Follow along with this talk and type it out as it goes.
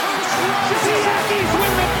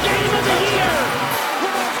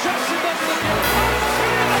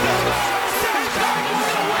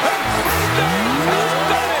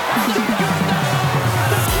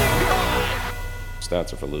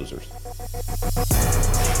Wisconsin for Losers.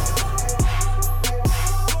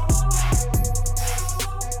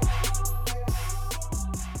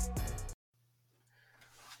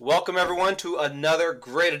 Welcome, everyone, to another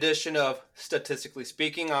great edition of Statistically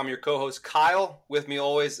Speaking. I'm your co-host, Kyle. With me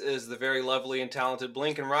always is the very lovely and talented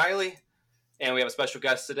Blinken Riley. And we have a special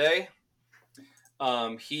guest today.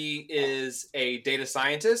 He is a data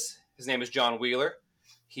scientist. His name is John Wheeler.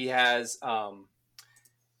 He has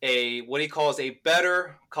what he calls a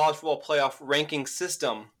better college football playoff ranking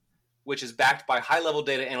system, which is backed by high-level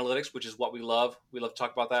data analytics, which is what we love. We love to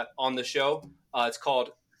talk about that on the show. It's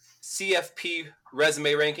called CFP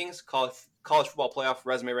Resume Rankings, College Football Playoff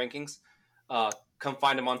Resume Rankings. Come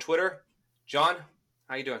find him on Twitter. John,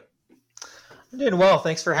 how you doing? I'm doing well.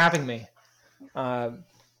 Thanks for having me. I'm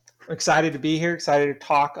excited to be here, excited to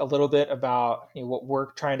talk a little bit about what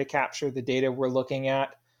we're trying to capture, the data we're looking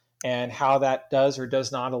at, and how that does or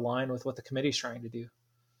does not align with what the committee's trying to do.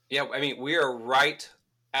 Yeah, I mean, we are right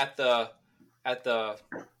at the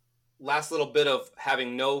last little bit of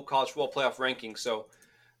having no college football playoff rankings. So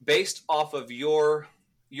based off of your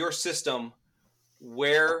system,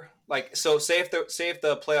 where say if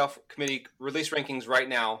the playoff committee released rankings right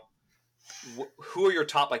now, who are your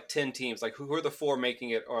top 10 teams? Who are the four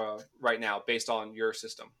making it right now based on your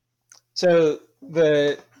system? So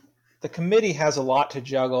the committee has a lot to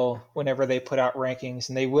juggle whenever they put out rankings,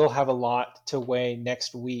 and they will have a lot to weigh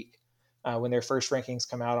next week when their first rankings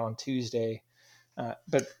come out on Tuesday.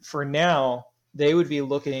 But for now, they would be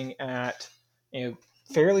looking at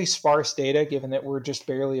fairly sparse data, given that we're just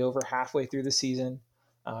barely over halfway through the season.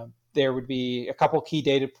 There would be a couple key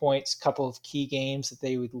data points, a couple of key games that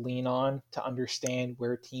they would lean on to understand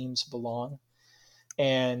where teams belong.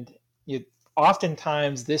 And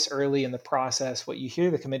oftentimes this early in the process, what you hear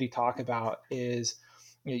the committee talk about is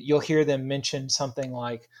you'll hear them mention something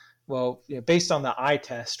like, well, based on the eye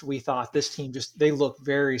test, we thought this team they look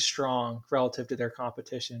very strong relative to their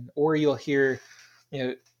competition. Or you'll hear,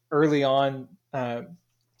 early on,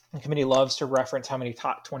 the committee loves to reference how many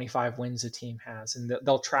top 25 wins a team has, and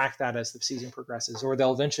they'll track that as the season progresses. Or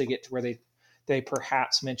they'll eventually get to where they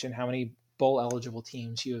perhaps mention how many bowl eligible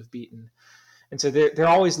teams you have beaten. And so they're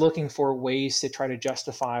always looking for ways to try to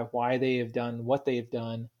justify why they have done what they've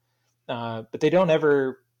done, but they don't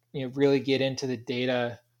ever really get into the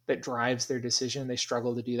data that drives their decision. They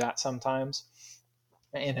struggle to do that sometimes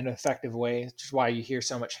in an effective way, which is why you hear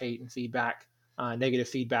so much hate and feedback, negative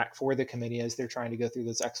feedback for the committee as they're trying to go through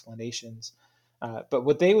those explanations. But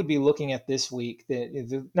what they would be looking at this week,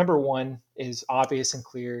 the number one is obvious and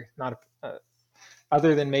clear, not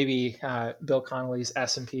other than maybe Bill Connolly's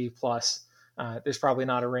S&P Plus. There's probably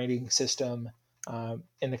not a rating system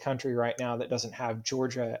in the country right now that doesn't have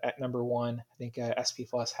Georgia at number one. I think SP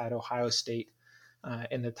Plus had Ohio State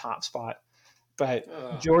in the top spot. But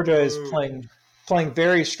Georgia is playing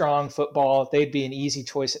very strong football. They'd be an easy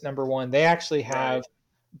choice at number one. They actually have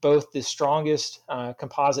both the strongest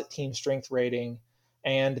composite team strength rating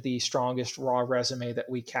and the strongest raw resume that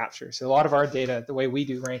we capture. So a lot of our data, the way we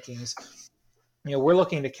do rankings, we're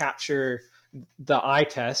looking to capture the eye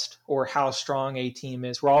test or how strong a team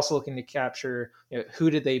is. We're also looking to capture who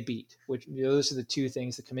did they beat, which those are the two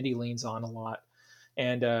things the committee leans on a lot.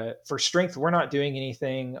 And for strength, we're not doing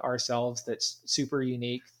anything ourselves that's super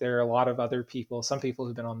unique. There are a lot of other people, some people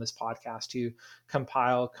who've been on this podcast who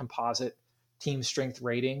compile composite team strength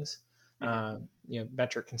ratings,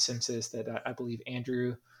 metric consensus that I believe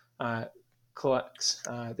Andrew collects.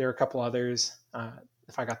 There are a couple others.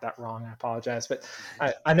 If I got that wrong, I apologize. But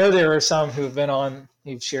I know there are some who've been on,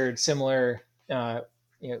 who've shared similar,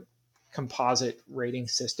 composite rating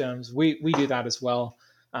systems. We do that as well.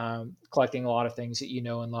 Collecting a lot of things that you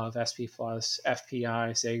know and love: SP Plus,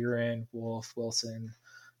 FPI, Sagarin, Wolf, Wilson,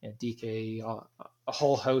 DK, a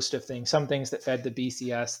whole host of things. Some things that fed the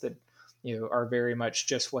BCS that are very much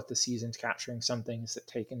just what the season's capturing. Some things that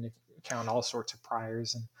take into account all sorts of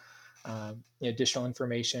priors and additional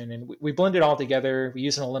information. And we blend it all together. We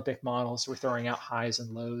use an Olympic model, so we're throwing out highs and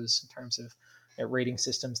lows in terms of rating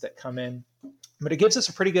systems that come in. But it gives us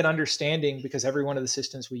a pretty good understanding because every one of the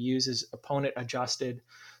systems we use is opponent adjusted.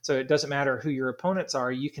 So it doesn't matter who your opponents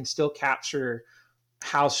are, you can still capture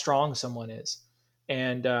how strong someone is.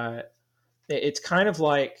 And it's kind of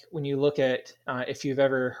like when you look at, if you've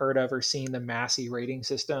ever heard of or seen the Massey rating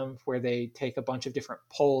system, where they take a bunch of different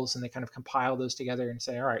polls and they kind of compile those together and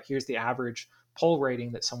say, all right, here's the average poll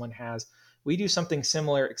rating that someone has. We do something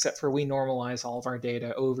similar, except for we normalize all of our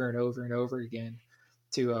data over and over and over again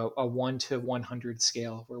to a 1 to 100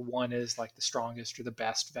 scale, where 1 is like the strongest or the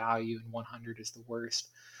best value and 100 is the worst.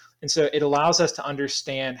 And so it allows us to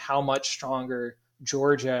understand how much stronger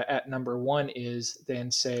Georgia at number one is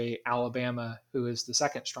than, say, Alabama, who is the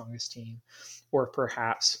second strongest team, or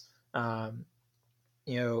perhaps,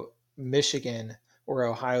 Michigan or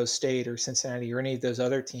Ohio State or Cincinnati or any of those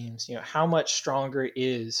other teams. How much stronger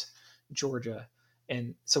is Georgia?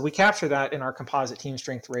 And so we capture that in our composite team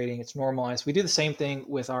strength rating. It's normalized. We do the same thing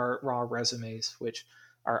with our raw resumes, which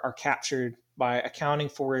are captured by accounting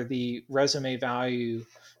for the resume value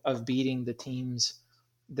of beating the teams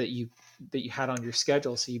that you had on your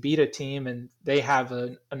schedule. So you beat a team and they have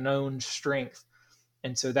a known strength,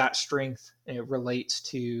 and so that strength relates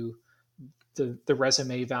to the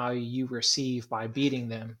resume value you receive by beating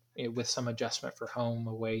them, with some adjustment for home,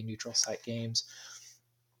 away, neutral site games.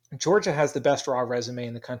 Georgia has the best raw resume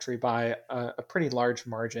in the country by a pretty large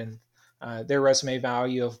margin. Their resume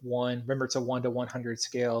value of 1, remember it's a 1 to 100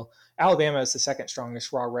 scale. Alabama is the second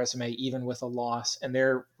strongest raw resume, even with a loss, and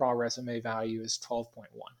their raw resume value is 12.1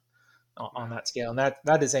 on that scale. And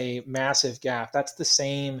that is a massive gap. That's the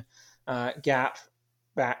same gap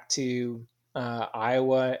back to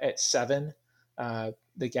Iowa at 7.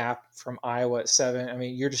 The gap from Iowa at 7. I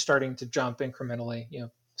mean, you're just starting to jump incrementally,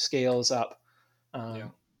 scales up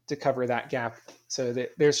to cover that gap. So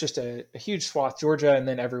there's just a huge swath. Georgia and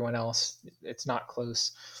then everyone else, it's not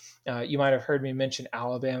close. You might have heard me mention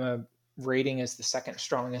Alabama rating as the second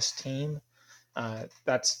strongest team.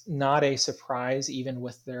 That's not a surprise, even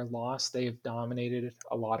with their loss. They've dominated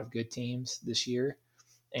a lot of good teams this year.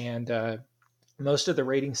 And most of the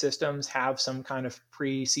rating systems have some kind of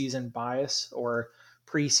preseason bias or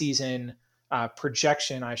preseason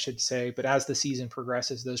projection, I should say. But as the season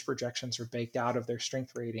progresses, those projections are baked out of their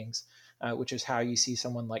strength ratings, which is how you see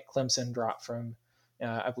someone like Clemson drop from,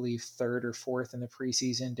 I believe, 3rd or 4th in the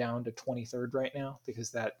preseason down to 23rd right now, because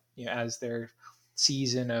that, as their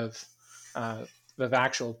season of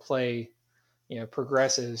actual play,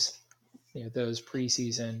 progresses, those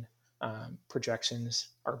preseason projections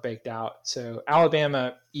are baked out. So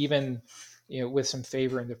Alabama, even with some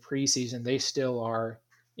favor in the preseason, they still are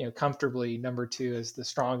comfortably number 2 as the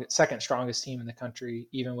second strongest team in the country,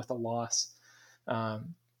 even with a loss.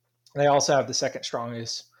 They also have the second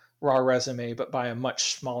strongest raw resume, but by a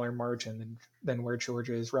much smaller margin than where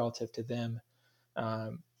Georgia is relative to them.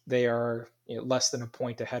 They are less than a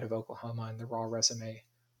point ahead of Oklahoma in the raw resume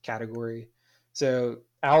category. So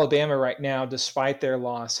Alabama right now, despite their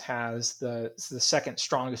loss, has the second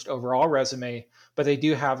strongest overall resume, but they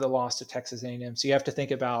do have the loss to Texas A&M. So you have to think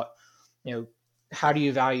about, how do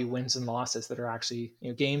you value wins and losses that are actually,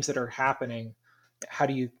 games that are happening? How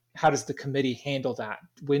does the committee handle that?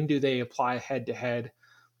 When do they apply head to head?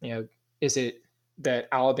 Is it that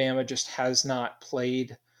Alabama just has not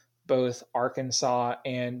played both Arkansas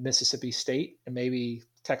and Mississippi State, and maybe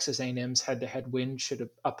Texas A&M's head-to-head win should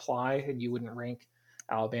apply, and you wouldn't rank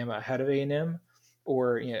Alabama ahead of A&M?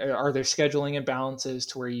 Or are there scheduling imbalances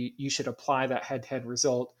to where you should apply that head-to-head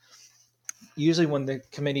result? Usually when the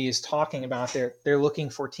committee is talking about, they're looking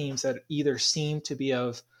for teams that either seem to be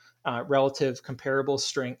of relative comparable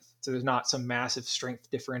strength, so there's not some massive strength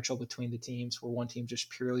differential between the teams where one team just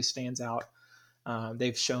purely stands out.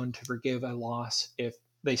 They've shown to forgive a loss if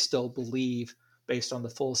they still believe, based on the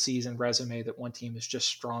full season resume, that one team is just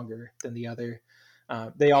stronger than the other.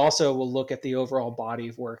 They also will look at the overall body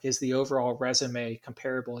of work. Is the overall resume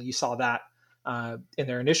comparable? You saw that in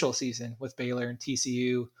their initial season with Baylor and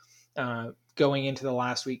TCU. Going into the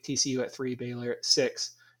last week, TCU at 3, Baylor at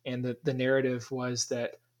 6. And the narrative was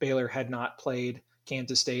that Baylor had not played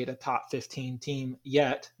Kansas State, a top 15 team,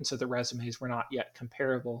 yet. And so the resumes were not yet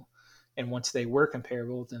comparable. And once they were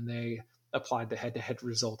comparable, then they applied the head-to-head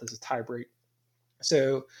result as a tiebreak.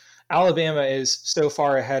 So Alabama is so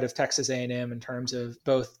far ahead of Texas A&M in terms of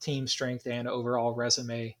both team strength and overall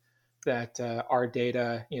resume that our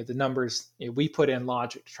data, the numbers, we put in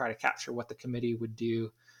logic to try to capture what the committee would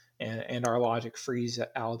do, and our logic frees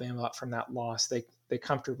Alabama up from that loss. They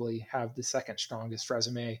comfortably have the second strongest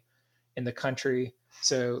resume in the country.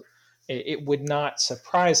 So it would not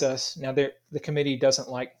surprise us. Now, the committee doesn't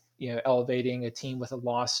like elevating a team with a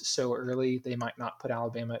loss so early. They might not put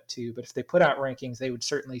Alabama at 2, but if they put out rankings, they would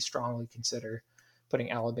certainly strongly consider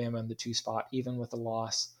putting Alabama in the 2 spot, even with a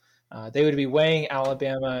loss. They would be weighing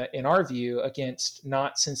Alabama, in our view, against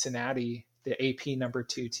not Cincinnati, the AP number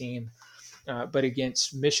 2 team, but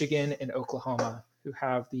against Michigan and Oklahoma, who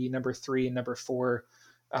have the number 3 and number 4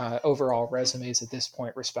 overall resumes at this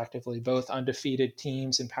point, respectively, both undefeated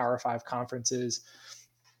teams in Power 5 conferences.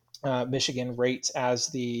 Michigan rates as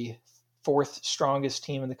the 4th strongest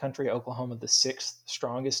team in the country, Oklahoma the 6th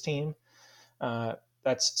strongest team.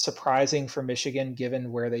 That's surprising for Michigan,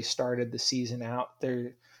 given where they started the season out.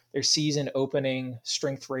 their season opening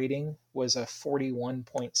strength rating was a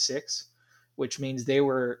 41.6, which means they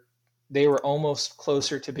were almost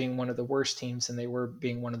closer to being one of the worst teams than they were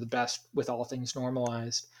being one of the best with all things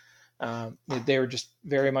normalized. They were just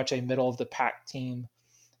very much a middle of the pack team.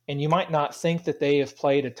 And you might not think that they have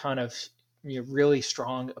played a ton of really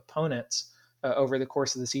strong opponents over the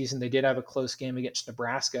course of the season. They did have a close game against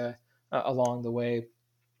Nebraska along the way.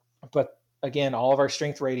 But again, all of our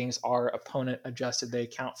strength ratings are opponent adjusted. They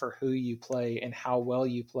account for who you play and how well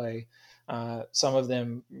you play. Some of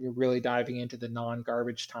them, you're really diving into the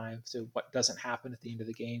non-garbage time, so what doesn't happen at the end of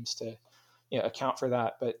the games to account for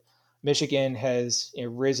that. But Michigan has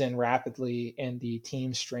risen rapidly in the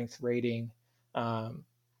team strength rating,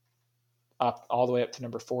 up all the way up to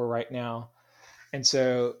number 4 right now. And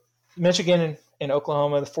so Michigan and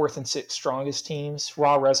Oklahoma, the 4th and 6th strongest teams.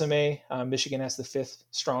 Raw resume, Michigan has the 5th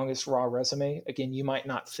strongest raw resume. Again, you might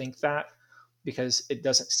not think that because it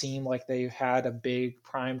doesn't seem like they've had a big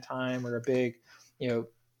prime time or a big,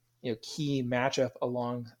 key matchup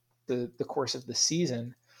along the course of the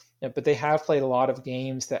season. But they have played a lot of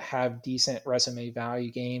games that have decent resume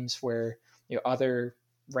value, games where other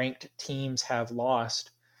ranked teams have lost.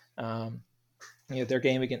 Their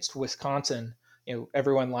game against Wisconsin,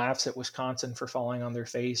 everyone laughs at Wisconsin for falling on their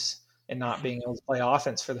face and not being able to play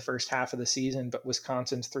offense for the first half of the season. But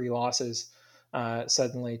Wisconsin's 3 losses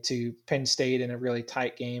suddenly to Penn State in a really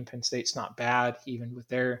tight game. Penn State's not bad, even with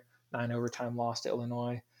their 9 overtime loss to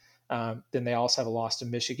Illinois. Then they also have a loss to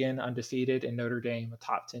Michigan, undefeated, and Notre Dame, a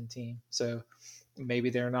top 10 team. So maybe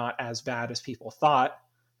they're not as bad as people thought.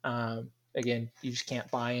 Again, you just can't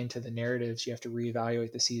buy into the narratives. You have to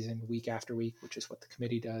reevaluate the season week after week, which is what the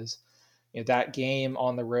committee does. That game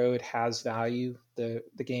on the road has value. The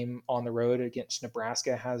game on the road against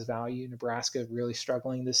Nebraska has value. Nebraska really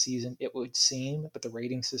struggling this season, it would seem, but the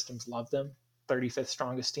rating systems love them. 35th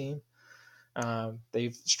strongest team.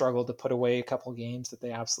 They've struggled to put away a couple of games that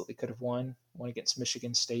they absolutely could have won. One against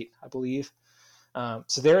Michigan State, I believe.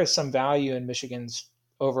 So there is some value in Michigan's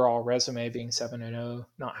overall resume being 7-0,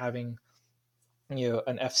 not having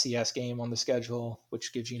an FCS game on the schedule,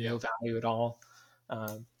 which gives you no value at all.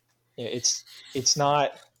 It's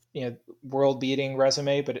not world beating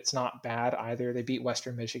resume, but it's not bad either. They beat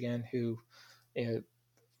Western Michigan, who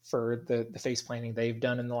for the face planting they've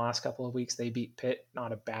done in the last couple of weeks. They beat Pitt,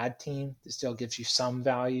 not a bad team. It still gives you some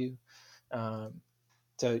value.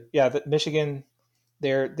 Michigan,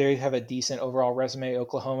 they have a decent overall resume.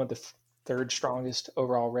 Oklahoma, the 3rd strongest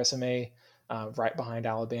overall resume, right behind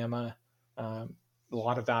Alabama. A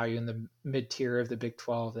lot of value in the mid tier of the Big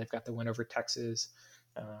 12. They've got the win over Texas.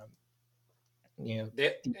 Don't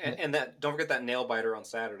forget that nail biter on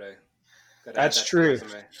Saturday. That's true.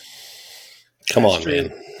 Come on,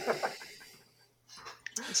 man.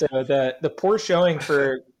 So the poor showing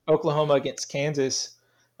for Oklahoma against Kansas,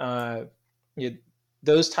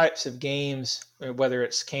 those types of games, whether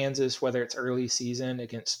it's Kansas, whether it's early season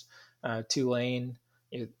against Tulane,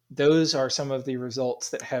 those are some of the results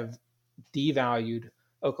that have devalued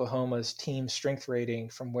Oklahoma's team strength rating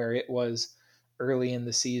from where it was early in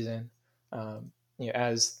the season.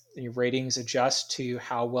 As ratings adjust to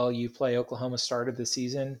how well you play, Oklahoma started the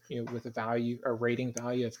season with a rating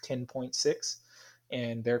value of 10.6,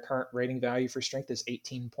 and their current rating value for strength is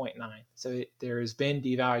 18.9. So there has been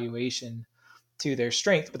devaluation to their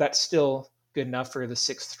strength, but that's still good enough for the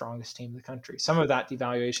 6th strongest team in the country. Some of that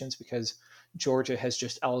devaluation is because Georgia has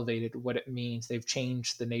just elevated what it means. They've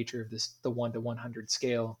changed the nature of the 1 to 100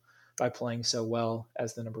 scale by playing so well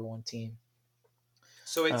as the number 1 team.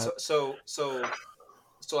 So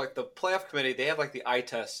like the playoff committee, they have like the eye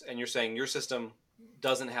test, and you're saying your system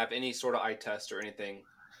doesn't have any sort of eye test or anything.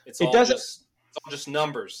 It's all just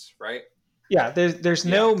numbers, right? Yeah, there's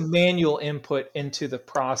no manual input into the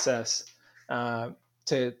process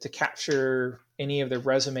to capture any of the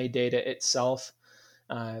resume data itself.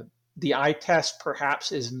 The eye test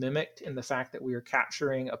perhaps is mimicked in the fact that we are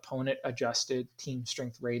capturing opponent adjusted team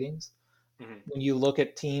strength ratings. Mm-hmm. When you look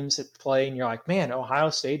at teams that play and you're like, man, Ohio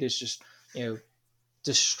State is just,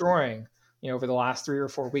 destroying, over the last 3 or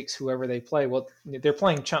 4 weeks, whoever they play. Well, they're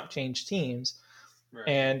playing chump change teams. Right.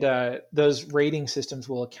 And those rating systems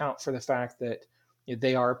will account for the fact that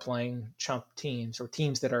they are playing chump teams or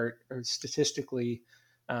teams that are statistically,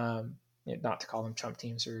 not to call them chump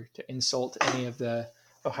teams or to insult any of the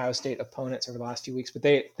Ohio State opponents over the last few weeks, but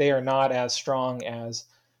they are not as strong as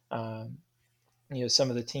some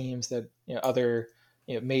of the teams that other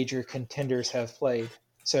major contenders have played.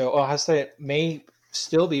 So Ohio State may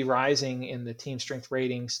still be rising in the team strength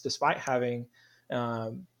ratings despite having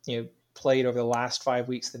played over the last 5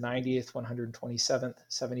 weeks the 90th, 127th,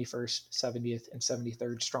 71st, 70th, and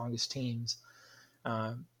 73rd strongest teams.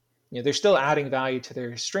 They're still adding value to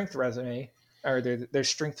their strength resume or their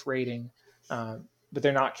strength rating, but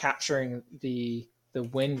they're not capturing the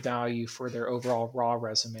win value for their overall raw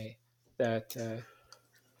resume that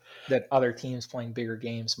other teams playing bigger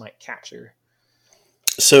games might capture.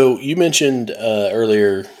 So you mentioned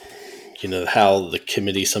earlier, how the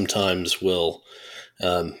committee sometimes will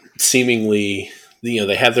seemingly,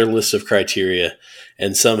 they have their list of criteria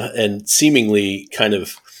and seemingly kind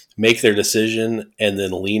of make their decision and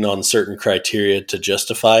then lean on certain criteria to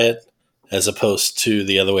justify it, as opposed to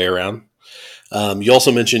the other way around. You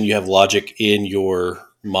also mentioned you have logic in your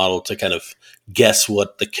model to kind of guess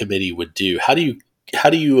what the committee would do. How do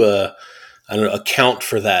you account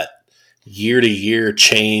for that year to year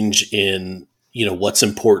change in what's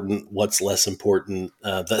important, what's less important?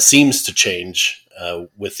 That seems to change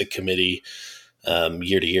with the committee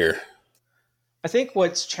year to year. I think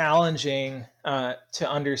what's challenging to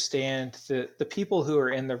understand, the people who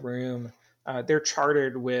are in the room, they're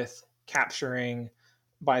chartered with capturing,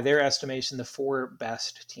 by their estimation, the 4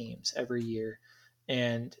 best teams every year.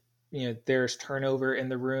 And there's turnover in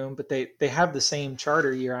the room, but they have the same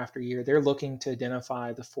charter year after year. They're looking to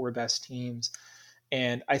identify the 4 best teams.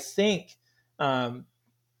 And I think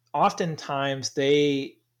oftentimes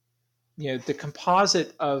the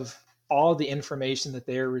composite of all the information that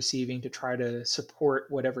they're receiving to try to support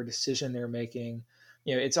whatever decision they're making,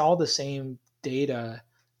 it's all the same data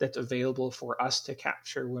that's available for us to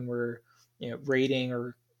capture when we're, rating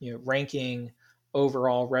or, ranking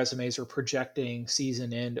overall resumes or projecting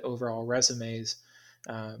season end overall resumes.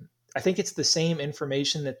 I think it's the same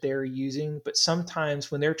information that they're using, but sometimes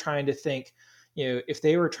when they're trying to think, if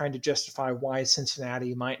they were trying to justify why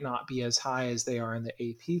Cincinnati might not be as high as they are in the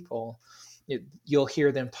AP poll, you'll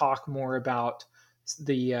hear them talk more about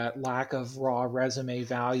the lack of raw resume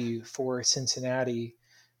value for Cincinnati,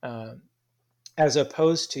 as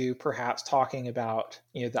opposed to perhaps talking about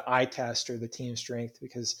the eye test or the team strength,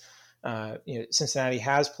 because Cincinnati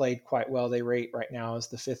has played quite well. They rate right now as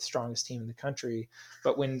the 5th strongest team in the country.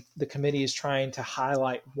 But when the committee is trying to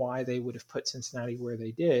highlight why they would have put Cincinnati where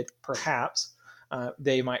they did, perhaps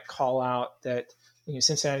they might call out that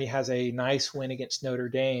Cincinnati has a nice win against Notre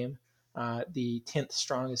Dame, the 10th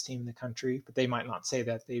strongest team in the country, but they might not say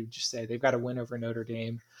that. They would just say they've got a win over Notre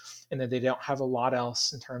Dame, and that they don't have a lot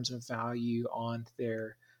else in terms of value on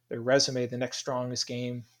their resume. The next strongest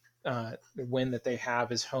game, the win that they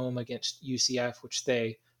have, is home against UCF, which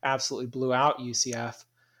they absolutely blew out UCF.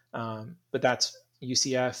 But that's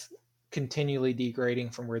UCF continually degrading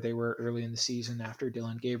from where they were early in the season after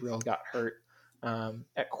Dylan Gabriel got hurt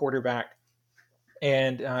at quarterback.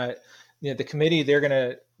 And the committee,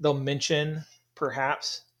 they'll mention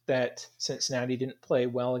perhaps that Cincinnati didn't play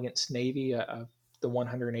well against Navy, the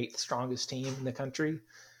 108th strongest team in the country.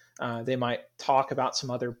 They might talk about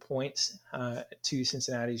some other points to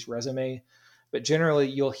Cincinnati's resume, but generally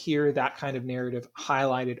you'll hear that kind of narrative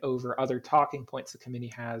highlighted over other talking points the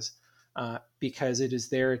committee has, because it is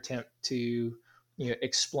their attempt to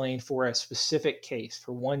explain for a specific case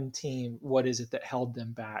for one team, what is it that held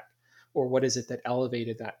them back, or what is it that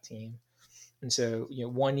elevated that team. And so,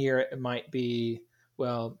 one year it might be,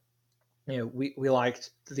 well, we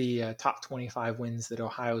liked the top 25 wins that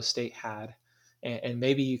Ohio State had. And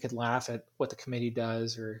maybe you could laugh at what the committee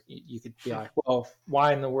does, or you could be like, well,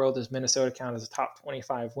 why in the world does Minnesota count as a top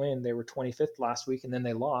 25 win? They were 25th last week and then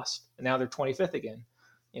they lost, and now they're 25th again.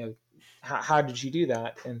 How did you do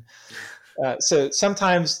that? And so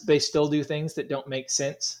sometimes they still do things that don't make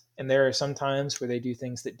sense. And there are some times where they do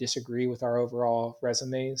things that disagree with our overall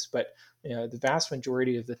resumes. But, the vast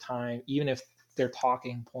majority of the time, even if their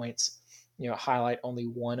talking points, highlight only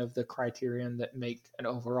one of the criterion that make an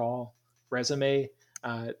overall resume,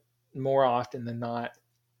 more often than not,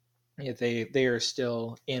 they are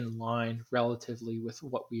still in line relatively with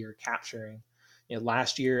what we are capturing.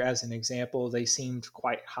 Last year, as an example, they seemed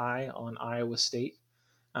quite high on Iowa State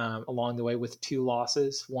along the way, with 2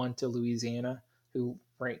 losses, one to Louisiana, who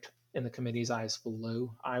ranked in the committee's eyes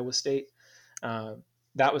below Iowa State.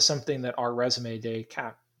 That was something that our resume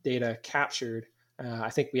data captured. I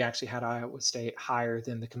think we actually had Iowa State higher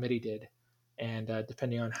than the committee did. And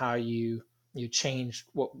depending on how you change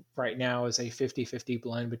what right now is a 50-50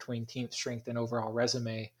 blend between team strength and overall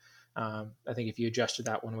resume, I think if you adjusted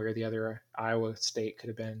that one way or the other, Iowa State could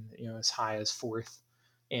have been as high as 4th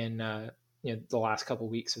in the last couple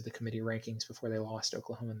of weeks of the committee rankings before they lost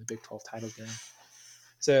Oklahoma in the Big 12 title game.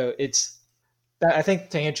 So I think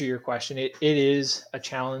to answer your question, it is a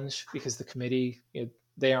challenge because the committee,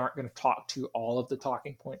 they aren't going to talk to all of the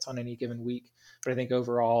talking points on any given week. But I think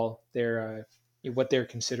overall, what they're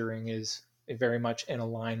considering is very much in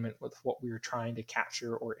alignment with what we were trying to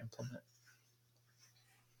capture or implement.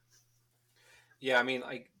 Yeah, I mean,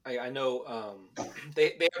 I know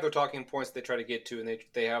they have their talking points they try to get to, and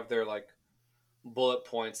they have their like bullet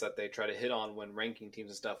points that they try to hit on when ranking teams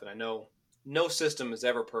and stuff. And I know no system is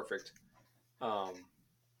ever perfect. I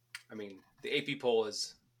mean, the AP poll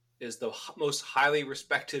is the most highly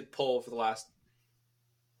respected poll for the last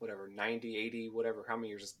whatever 90, 80, whatever how many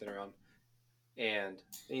years it's been around. And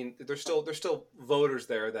I mean, there's still voters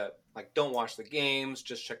there that like don't watch the games,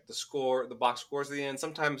 just check the box scores at the end.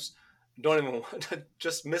 Sometimes don't even want to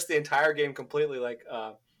just miss the entire game completely, like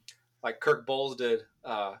Kirk Bowles did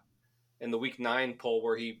in the Week 9 poll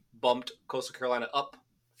where he bumped Coastal Carolina up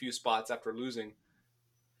a few spots after losing.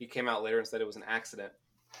 He came out later and said it was an accident.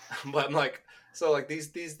 But I'm like, so like these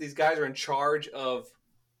guys are in charge of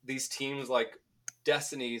these teams like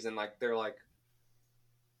destinies, and like they're like,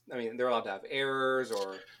 I mean, they're allowed to have errors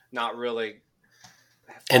or not really.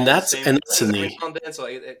 And that's in the. So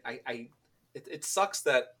it sucks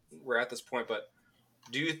that we're at this point. But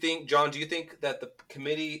do you think, John? Do you think that the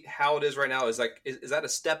committee, how it is right now, is like is that a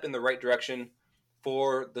step in the right direction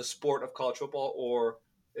for the sport of college football, or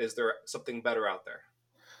is there something better out there?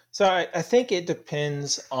 So I think it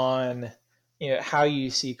depends on how you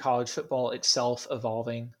see college football itself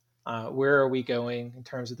evolving. Where are we going in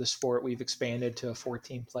terms of the sport? We've expanded to a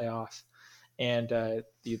 14 playoff, and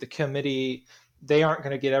the committee, they aren't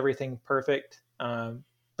going to get everything perfect.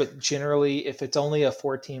 But generally, if it's only a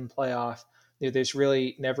 14 playoff, there's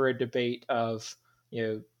really never a debate of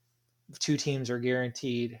two teams are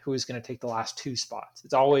guaranteed who is going to take the last two spots.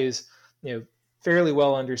 It's always fairly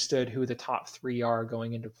well understood who the top three are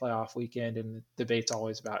going into playoff weekend, and the debate's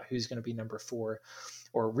always about who's going to be number 4.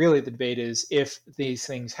 Or really the debate is if these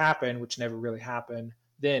things happen, which never really happen,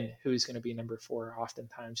 then who's going to be number 4?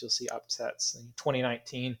 Oftentimes you'll see upsets. In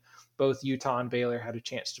 2019, both Utah and Baylor had a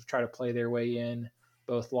chance to try to play their way in.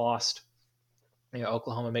 Both lost.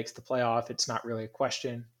 Oklahoma makes the playoff. It's not really a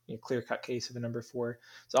question. Clear-cut case of a number 4.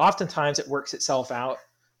 So oftentimes it works itself out.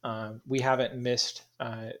 We haven't missed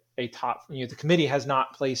a top. The committee has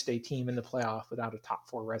not placed a team in the playoff without a top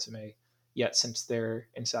 4 resume yet since their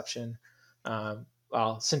inception.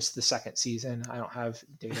 Since the second season. I don't have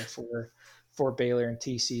data for Baylor and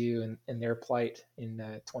TCU and their plight in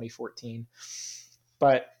 2014,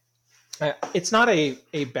 but it's not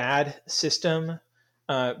a bad system.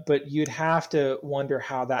 But you'd have to wonder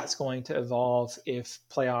how that's going to evolve if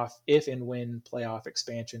and when playoff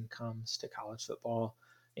expansion comes to college football.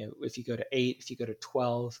 If you go to 8, if you go to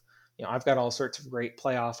 12, I've got all sorts of great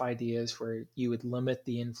playoff ideas where you would limit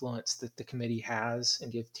the influence that the committee has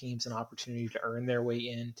and give teams an opportunity to earn their way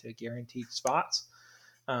into guaranteed spots.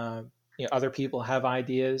 Other people have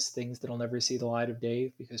ideas, things that'll never see the light of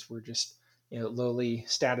day because we're just lowly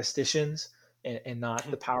statisticians and not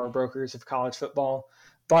the power brokers of college football.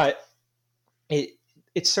 But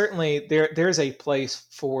it's certainly there's a place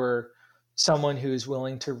for someone who's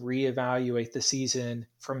willing to reevaluate the season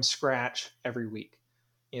from scratch every week.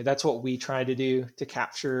 That's what we try to do to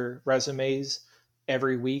capture resumes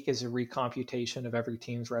every week, is a recomputation of every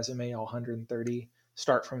team's resume, all 130,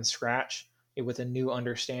 start from scratch with a new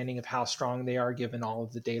understanding of how strong they are given all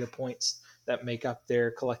of the data points that make up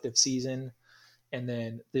their collective season. And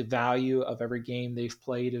then the value of every game they've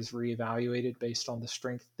played is reevaluated based on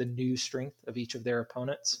the new strength of each of their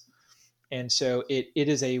opponents. And so it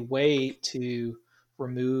is a way to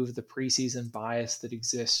remove the preseason bias that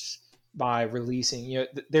exists by releasing,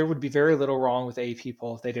 there would be very little wrong with AP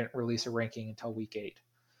poll if they didn't release a ranking until week 8.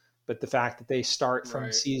 But the fact that they start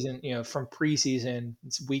from season, from preseason,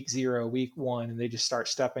 it's week 0, week 1, and they just start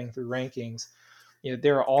stepping through rankings,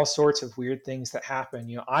 there are all sorts of weird things that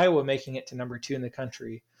happen. Iowa making it to number 2 in the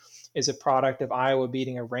country is a product of Iowa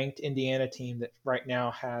beating a ranked Indiana team that right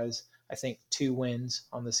now has, I think, 2 wins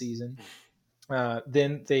on the season.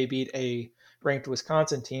 Then they beat a ranked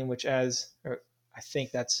Wisconsin team, which I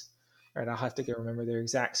think that's right. I'll have to go remember their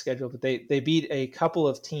exact schedule, but they beat a couple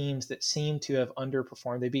of teams that seem to have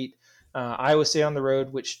underperformed. They beat Iowa State on the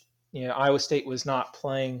road, which Iowa State was not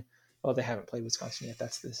playing. Well, they haven't played Wisconsin yet.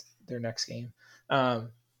 That's their next game.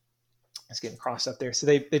 It's getting crossed up there. So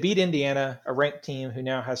they beat Indiana, a ranked team who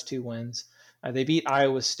now has 2 wins. They beat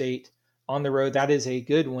Iowa State on the road. That is a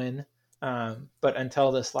good win. But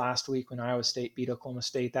until this last week when Iowa State beat Oklahoma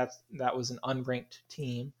State, that was an unranked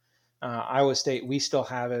team. Iowa State we still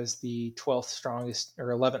have as the 12th strongest or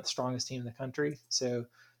 11th strongest team in the country. So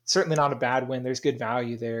certainly not a bad win. There's good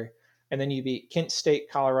value there. And then you beat Kent State,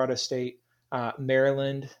 Colorado State,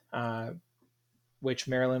 Maryland, which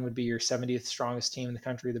Maryland would be your 70th strongest team in the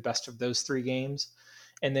country, the best of those 3 games.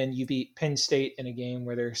 And then you beat Penn State in a game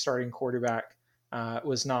where their starting quarterback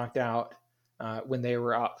was knocked out when they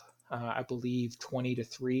were up, I believe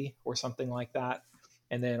 20-3 or something like that.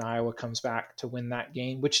 And then Iowa comes back to win that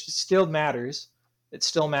game, which still matters. It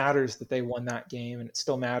still matters that they won that game, and it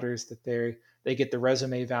still matters that they get the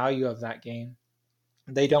resume value of that game.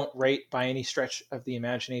 They don't rate by any stretch of the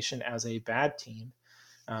imagination as a bad team.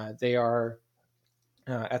 They are,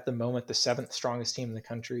 at the moment, the 7th strongest team in the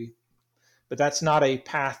country. But that's not a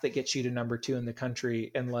path that gets you to number 2 in the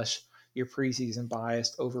country unless your preseason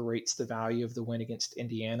bias overrates the value of the win against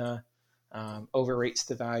Indiana, overrates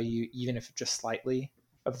the value, even if just slightly,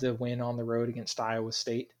 of the win on the road against Iowa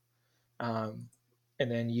State. And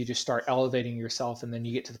then you just start elevating yourself, and then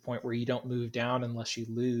you get to the point where you don't move down unless you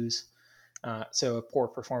lose. So a poor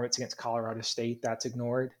performance against Colorado State, that's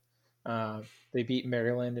ignored. They beat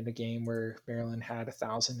Maryland in a game where Maryland had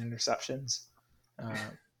 1,000 interceptions.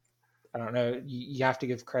 I don't know. You have to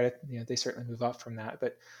give credit. They certainly move up from that.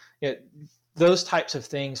 But those types of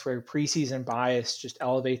things where preseason bias just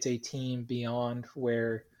elevates a team beyond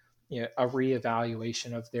where a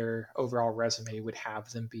reevaluation of their overall resume would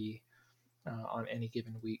have them be on any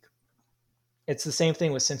given week. It's the same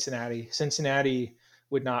thing with Cincinnati. Cincinnati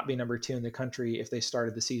would not be number 2 in the country if they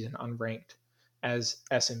started the season unranked, as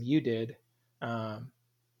SMU did. And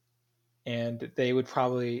they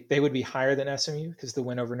would be higher than SMU because the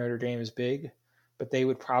win over Notre Dame is big, but they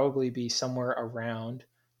would probably be somewhere around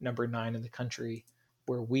number 9 in the country,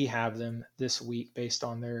 where we have them this week based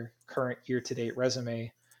on their current year-to-date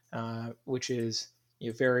resume, which is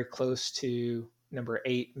very close to number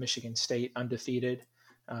 8, Michigan State, undefeated,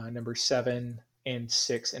 number 7 and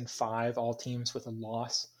 6 and 5, all teams with a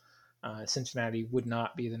loss. Cincinnati would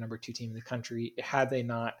not be the number 2 team in the country had they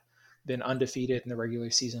not been undefeated in the regular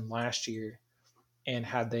season last year, and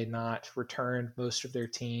had they not returned most of their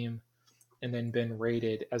team and then been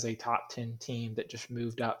rated as a top 10 team that just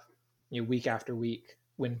moved up week after week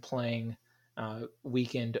when playing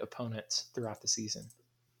weekend opponents throughout the season.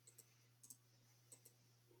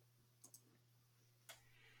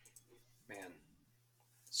 Man.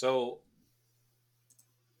 So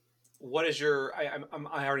what is your,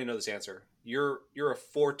 I already know this answer. You're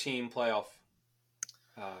a 4-team playoff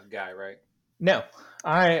guy, right? No,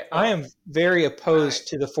 I am very opposed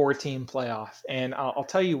to the 4-team playoff, and I'll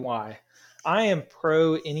tell you why. I am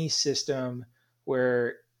pro any system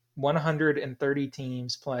where 130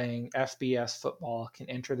 teams playing FBS football can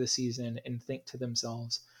enter the season and think to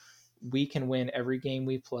themselves, we can win every game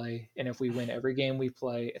we play, and if we win every game we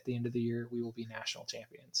play at the end of the year, we will be national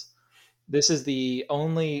champions. This is the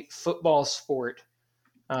only football sport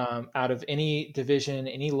out of any division,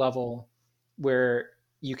 any level, where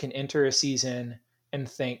you can enter a season and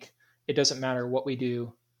think it doesn't matter what we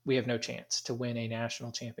do, we have no chance to win a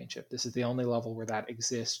national championship. This is the only level where that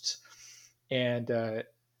exists. And,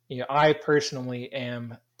 I personally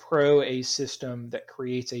am pro a system that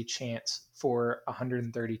creates a chance for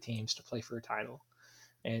 130 teams to play for a title.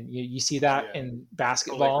 And you see that in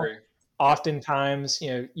basketball. Totally agree. Oftentimes,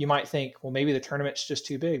 you might think, well, maybe the tournament's just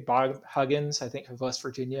too big. Bob Huggins, I think, of West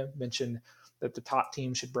Virginia, mentioned that the top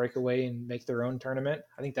team should break away and make their own tournament.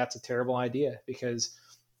 I think that's a terrible idea, because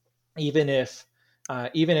even if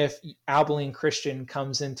Abilene Christian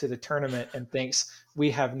comes into the tournament and thinks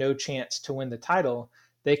we have no chance to win the title,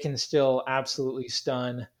 they can still absolutely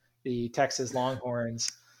stun the Texas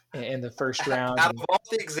Longhorns in the first round. Out of all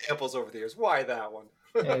the examples over the years, why that one?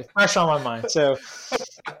 Fresh on my mind. So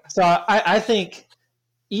I think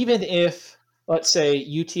even if, let's say,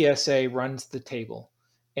 UTSA runs the table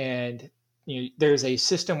and there's a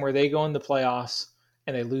system where they go in the playoffs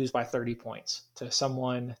and they lose by 30 points to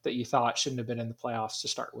someone that you thought shouldn't have been in the playoffs to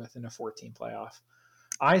start with in a 14 playoff,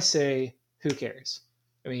 I say, who cares?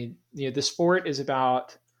 I mean, the sport is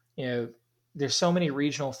about, there's so many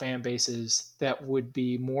regional fan bases that would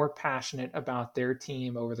be more passionate about their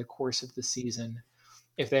team over the course of the season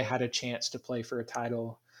if they had a chance to play for a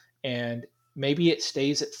title. And maybe it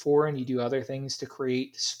stays at 4 and you do other things to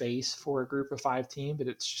create space for a group of 5 team, but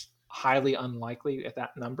it's just highly unlikely at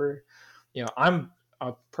that number. I'm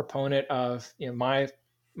a proponent of, my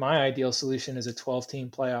ideal solution is a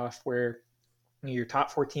 12-team playoff where your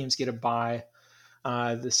top 4 teams get a bye.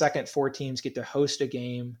 The second 4 teams get to host a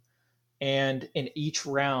game, and in each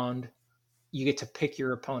round you get to pick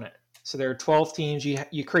your opponent. So there are 12 teams.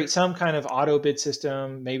 You create some kind of auto bid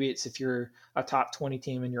system. Maybe it's if you're a top 20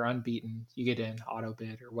 team and you're unbeaten, you get in auto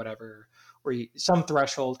bid or whatever, or some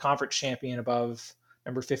threshold, conference champion above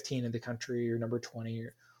number 15 in the country or number 20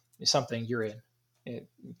 or something, you're in.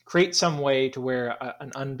 create some way to where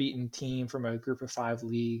an unbeaten team from a group of 5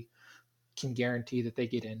 league can guarantee that they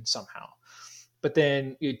get in somehow. But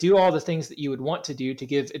then you do all the things that you would want to do to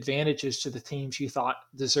give advantages to the teams you thought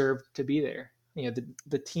deserved to be there.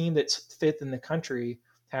 The team that's 5th in the country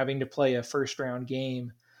having to play a first round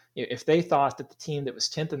game, if they thought that the team that was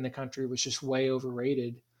 10th in the country was just way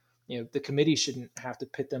overrated, the committee shouldn't have to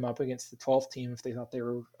pit them up against the 12th team if they thought they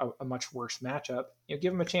were a much worse matchup.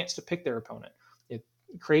 Give them a chance to pick their opponent.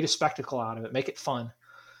 Create a spectacle out of it, make it fun,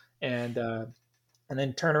 and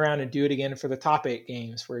then turn around and do it again for the top 8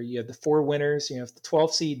 games where you have the 4 winners. If the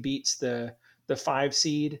 12 seed beats the 5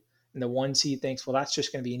 seed and the 1 seed thinks, well, that's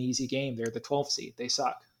just going to be an easy game. They're the 12 seed. They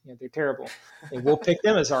suck. They're terrible. We'll pick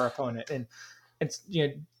them as our opponent. And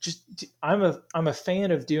I'm a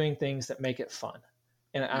fan of doing things that make it fun.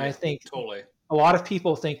 And I think totally a lot of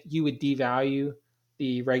people think you would devalue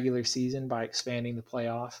the regular season by expanding the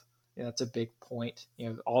playoff. That's a big point.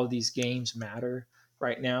 All of these games matter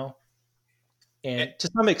right now. And to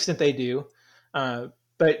some extent they do.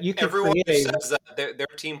 But you can everyone says that their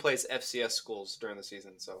team plays FCS schools during the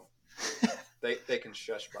season, so they can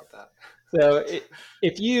shush about that. So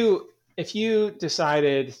if you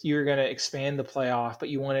decided you were going to expand the playoff, but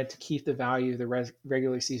you wanted to keep the value of the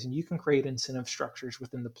regular season, you can create incentive structures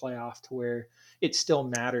within the playoff to where it still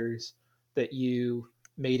matters that you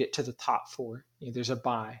made it to the top 4. There's a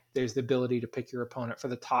bye. There's the ability to pick your opponent for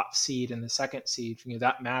the top seed and the 2nd seed.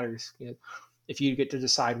 That matters. If you get to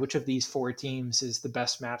decide which of these 4 teams is the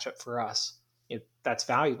best matchup for us, that's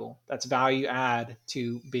valuable. That's value add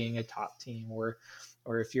to being a top team. Or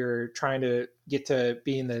if you're trying to get to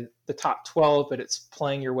be in the top 12, but it's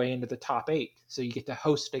playing your way into the top 8, so you get to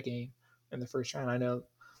host a game in the first round. I know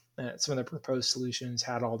some of the proposed solutions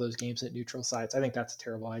had all those games at neutral sites. I think that's a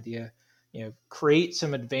terrible idea. Create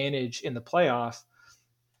some advantage in the playoff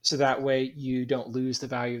so that way you don't lose the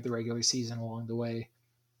value of the regular season along the way.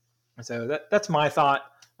 So that's my thought.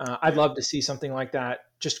 I'd love to see something like that.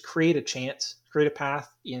 Just create a chance, create a path,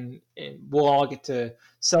 and we'll all get to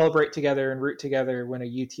celebrate together and root together when a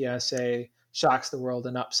UTSA shocks the world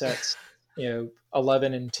and upsets,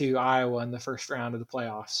 11-2 Iowa in the first round of the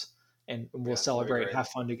playoffs, and we'll celebrate, have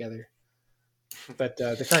fun together. But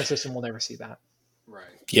the current system will never see that. Right.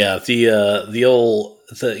 Yeah. These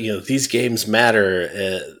games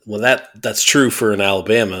matter. Well, that's true for an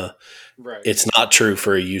Alabama. Right. It's not true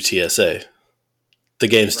for a UTSA. The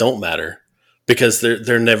games don't matter because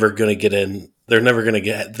they're never going to get in. They're never going to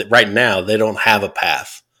get right now. They don't have a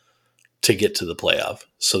path to get to the playoff,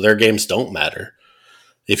 so their games don't matter.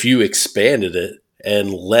 If you expanded it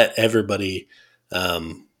and let everybody,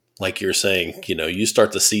 like you're saying, you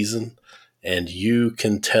start the season and you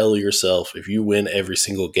can tell yourself if you win every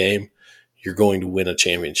single game, you're going to win a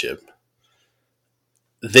championship.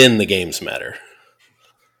 Then the games matter.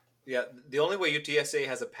 Yeah, the only way UTSA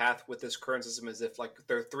has a path with this current system is if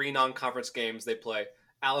there are 3 non-conference games. They play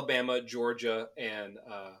Alabama, Georgia, and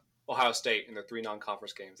Ohio State in their 3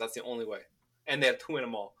 non-conference games. That's the only way, and they have to win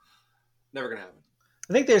them all. Never gonna happen.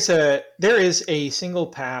 I think there is a single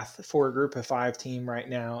path for a group of 5 team right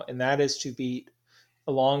now, and that is to beat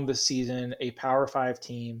along the season a Power 5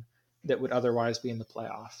 team that would otherwise be in the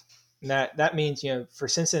playoff. And that means for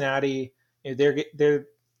Cincinnati, they're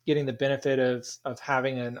getting the benefit of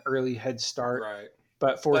having an early head start. Right.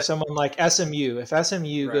 But someone like SMU, if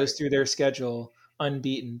SMU goes through their schedule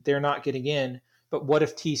unbeaten, they're not getting in. But what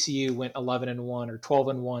if TCU went 11-1 or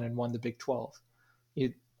 12-1 and won the Big 12?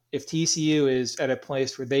 If TCU is at a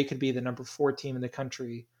place where they could be the number 4 team in the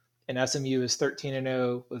country, and SMU is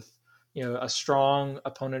 13-0 with a strong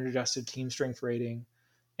opponent-adjusted team strength rating,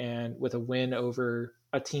 and with a win over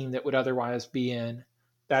a team that would otherwise be in,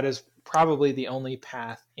 that is probably the only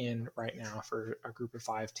path in right now for a group of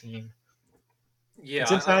 5 team. Yeah,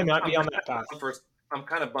 Cincinnati might be on that path. I'm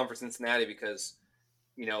kind of bummed for Cincinnati because,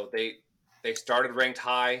 they started ranked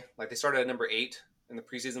high. They started at number 8 in the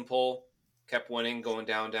preseason poll, kept winning, going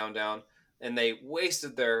down, down, down, and they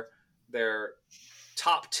wasted their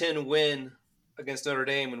top 10 win against Notre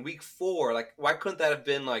Dame in week 4. Why couldn't that have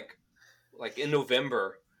been like in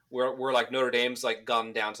November where Notre Dame's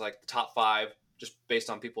gotten down to the top 5 just based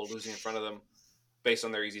on people losing in front of them based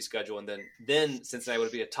on their easy schedule, and then Cincinnati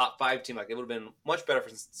would be a top 5 team. It would have been much better for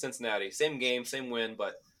Cincinnati. Same game, same win,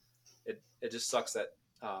 but it just sucks that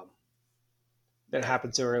that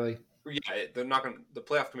happened so early. Yeah, they're not going. The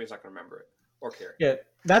playoff committee's not going to remember it or care. Yeah,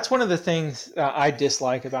 that's one of the things I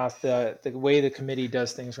dislike about the way the committee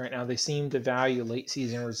does things right now. They seem to value late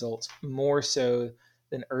season results more so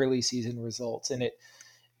than early season results, and it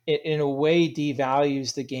in a way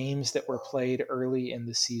devalues the games that were played early in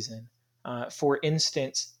the season. For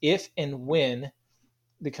instance, if and when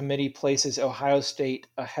the committee places Ohio State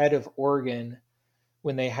ahead of Oregon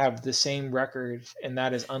when they have the same record, and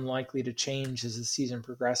that is unlikely to change as the season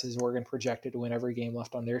progresses. Oregon projected to win every game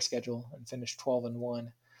left on their schedule and finish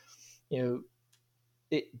 12-1.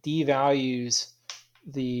 It devalues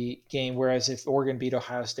the game. Whereas if Oregon beat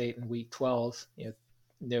Ohio State in Week 12, it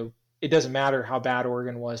doesn't matter how bad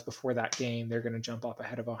Oregon was before that game; they're going to jump up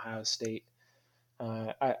ahead of Ohio State.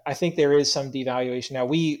 I think there is some devaluation. Now,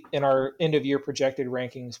 we, in our end of year projected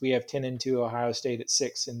rankings, we have 10-2 Ohio State at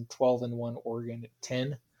 6 and 12-1 Oregon at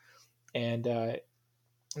 10. And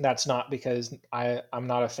that's not because I'm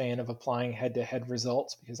not a fan of applying head-to-head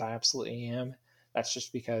results, because I absolutely am. That's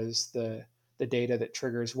just because the data that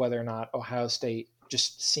triggers whether or not Ohio State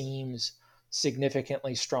just seems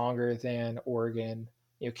significantly stronger than Oregon,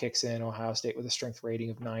 kicks in. Ohio State with a strength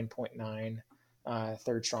rating of 9.9,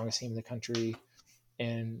 third strongest team in the country.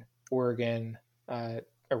 And Oregon, a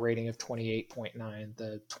rating of 28.9,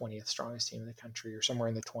 the 20th strongest team in the country, or somewhere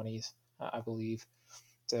in the 20s, I believe.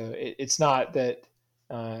 So it's not that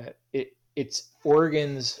it's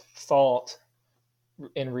Oregon's fault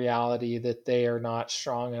in reality that they are not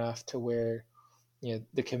strong enough to where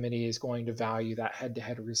the committee is going to value that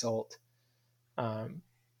head-to-head result.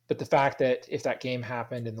 But the fact that if that game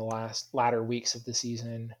happened in the latter weeks of the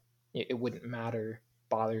season, it wouldn't matter,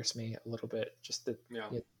 bothers me a little bit. Just that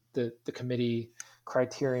the committee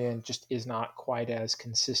criterion just is not quite as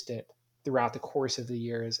consistent throughout the course of the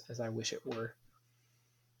year as I wish it were.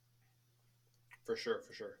 For sure.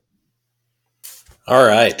 All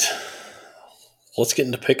right. Let's get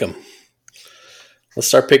into pick 'em. Let's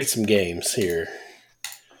start picking some games here.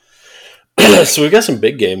 So we've got some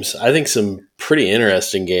big games. I think some pretty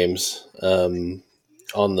interesting games on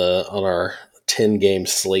our 10-game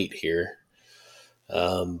slate here.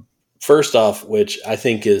 First off, which I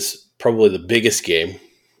think is probably the biggest game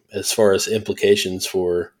as far as implications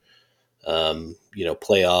for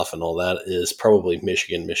playoff and all that, is probably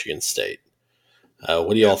Michigan State.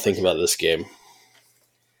 What do y'all think about this game?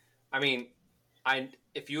 I mean,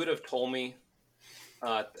 if you would have told me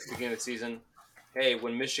at the beginning of the season, hey,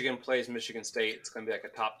 when Michigan plays Michigan State, it's going to be like a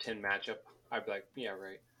top 10 matchup, I'd be like, yeah,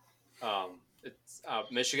 right.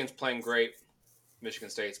 Michigan's playing great. Michigan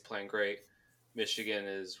State's playing great. Michigan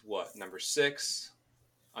is number 6,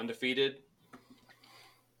 undefeated.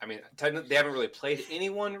 I mean, technically, they haven't really played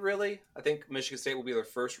anyone, really. I think Michigan State will be their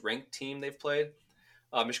first ranked team they've played.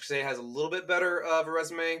 Michigan State has a little bit better of a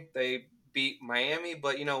resume. They beat Miami,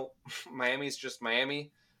 but, Miami's just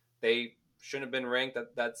Miami. They shouldn't have been ranked.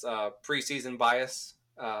 That's preseason bias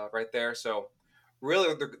right there. So,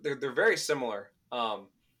 really, they're very similar.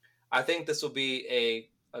 I think this will be a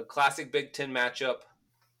classic Big Ten matchup.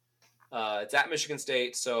 It's at Michigan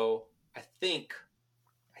State, so I think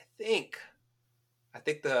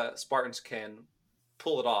the Spartans can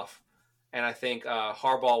pull it off, and I think the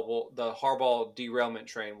Harbaugh derailment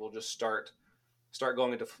train will just start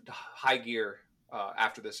going into high gear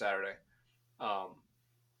after this Saturday.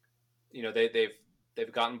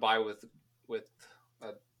 They've gotten by with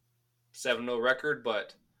a 7-0 record,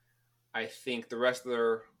 but I think the rest of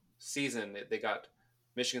their season they got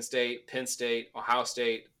Michigan State, Penn State, Ohio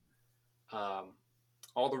State.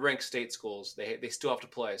 All the ranked state schools, they still have to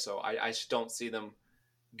play. So I just don't see them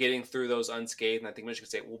getting through those unscathed. And I think Michigan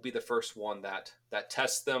State will be the first one that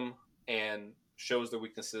tests them and shows their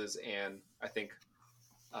weaknesses. And I think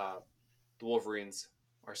the Wolverines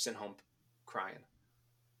are sent home crying.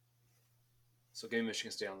 So give me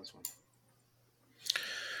Michigan State on this one.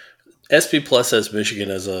 SP Plus has Michigan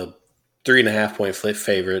as a 3.5-point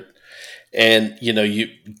favorite. And, you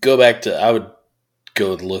go back to, I would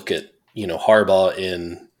go and look at, Harbaugh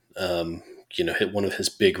in, hit one of his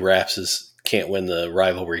big raps is can't win the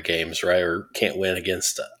rivalry games, right? Or can't win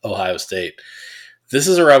against Ohio State. This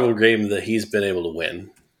is a rivalry game that he's been able to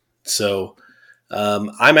win. So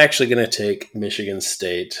I'm actually going to take Michigan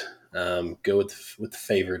State, go with the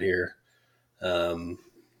favorite here.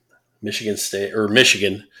 Michigan,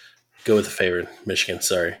 go with the favorite. Michigan,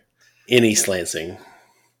 sorry. In East Lansing.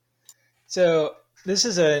 So this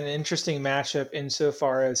is an interesting matchup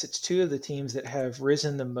insofar as it's two of the teams that have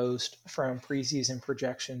risen the most from preseason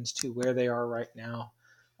projections to where they are right now.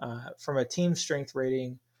 From a team strength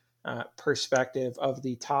rating perspective, of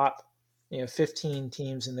the top 15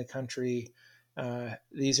 teams in the country,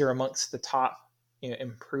 these are amongst the top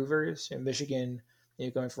improvers. Michigan,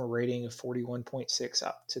 going from a rating of 41.6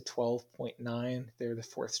 up to 12.9. They're the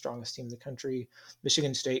 4th strongest team in the country.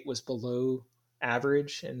 Michigan State was below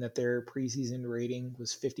average in that their preseason rating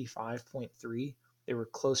was 55.3. They were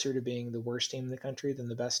closer to being the worst team in the country than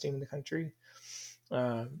the best team in the country.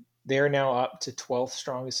 They're now up to 12th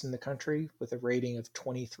strongest in the country with a rating of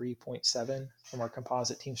 23.7 from our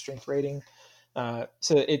composite team strength rating.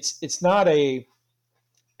 So it's not a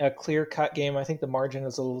clear cut game. I think the margin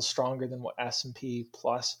is a little stronger than what S&P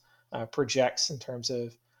Plus projects in terms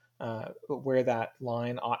of where that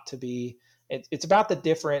line ought to be. It's about the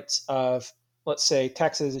difference of, let's say,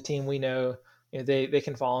 Texas, a team we know, they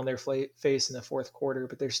can fall on their face in the fourth quarter,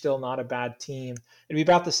 but they're still not a bad team. It'd be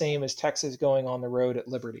about the same as Texas going on the road at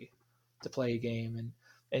Liberty to play a game,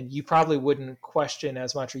 and you probably wouldn't question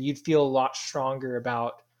as much, or you'd feel a lot stronger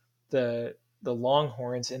about the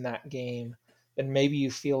Longhorns in that game than maybe you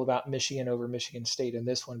feel about Michigan over Michigan State in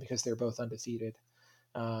this one, because they're both undefeated.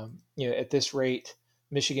 At this rate,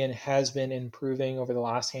 Michigan has been improving over the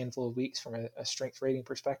last handful of weeks from a strength rating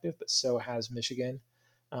perspective, but so has Michigan.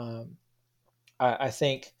 I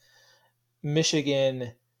think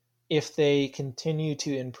Michigan, if they continue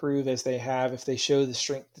to improve as they have, if they show the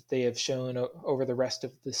strength that they have shown over the rest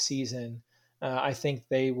of the season, I think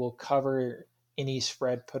they will cover any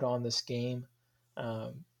spread put on this game.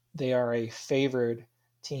 They are a favored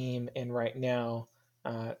team, and right now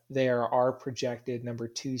they are our projected number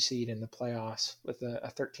 2 seed in the playoffs with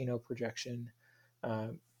a 13-0 projection.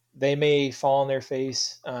 They may fall on their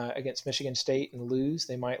face against Michigan State and lose.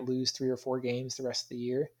 They might lose 3 or 4 games the rest of the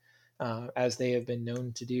year, as they have been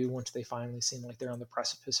known to do once they finally seem like they're on the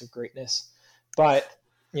precipice of greatness. But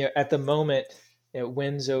at the moment,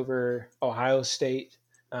 wins over Ohio State,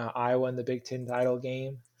 Iowa in the Big Ten title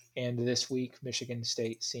game, and this week Michigan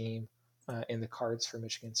State seem in the cards for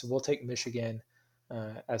Michigan. So we'll take Michigan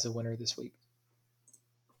as a winner this week.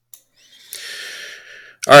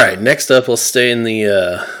 All right, next up, let's stay in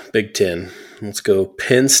the Big Ten. Let's go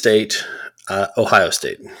Penn State, Ohio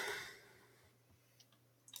State.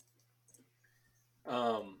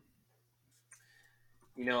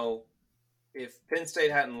 If Penn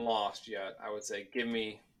State hadn't lost yet, I would say give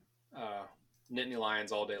me Nittany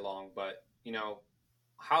Lions all day long. But,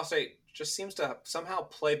 Ohio State just seems to somehow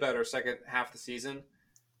play better second half of the season.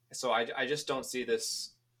 So I just don't see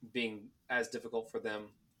this being as difficult for them.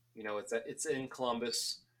 It's in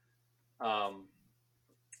Columbus.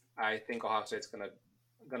 I think Ohio State's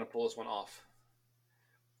gonna pull this one off.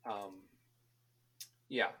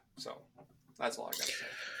 So that's all I gotta say.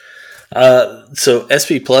 So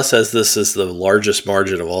SP Plus has this as the largest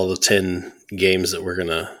margin of all the 10 games that we're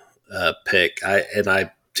gonna pick. I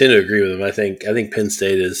tend to agree with him. I think Penn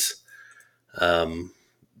State is.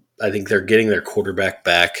 I think they're getting their quarterback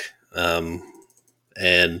back, but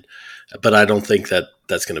I don't think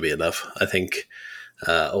that's going to be enough. I think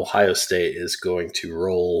Ohio State is going to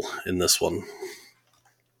roll in this one.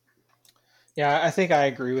 Yeah, I think I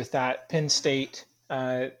agree with that. Penn State,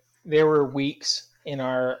 there were weeks in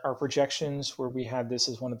our projections where we had this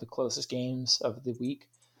as one of the closest games of the week.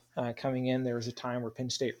 Coming in, there was a time where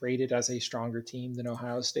Penn State rated as a stronger team than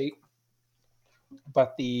Ohio State.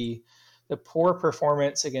 But the poor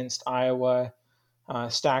performance against Iowa,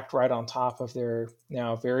 stacked right on top of their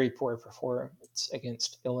now very poor performance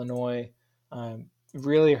against Illinois,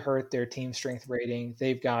 really hurt their team strength rating.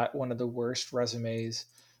 They've got one of the worst resumes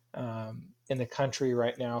in the country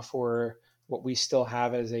right now for what we still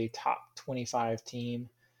have as a top 25 team.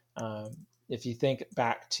 If you think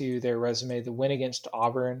back to their resume, the win against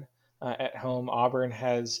Auburn at home, Auburn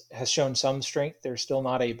has shown some strength. They're still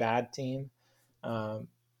not a bad team.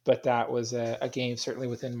 But that was a game certainly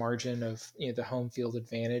within margin of the home field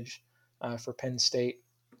advantage for Penn State.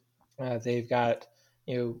 They've got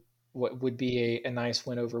what would be a nice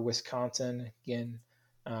win over Wisconsin again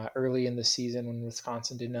early in the season when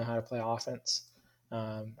Wisconsin didn't know how to play offense.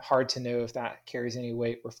 Hard to know if that carries any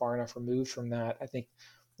weight. We're far enough removed from that. I think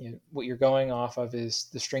what you're going off of is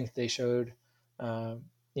the strength they showed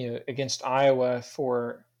against Iowa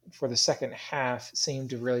for the second half seemed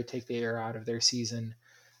to really take the air out of their season.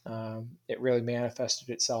 It really manifested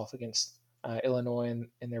itself against Illinois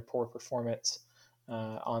in their poor performance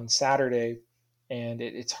on Saturday, and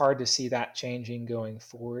it's hard to see that changing going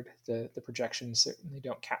forward. The projections certainly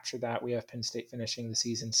don't capture that. We have Penn State finishing the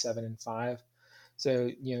season 7-5, so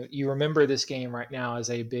you remember this game right now as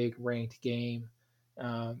a big ranked game,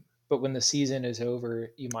 but when the season is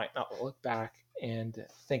over, you might not look back and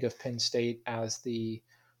think of Penn State as the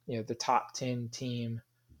top 10 team.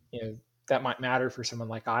 That might matter for someone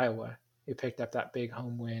like Iowa who picked up that big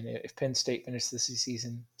home win. If Penn State finished this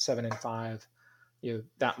season 7-5,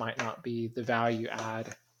 that might not be the value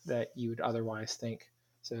add that you would otherwise think.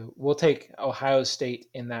 So we'll take Ohio State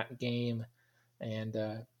in that game, and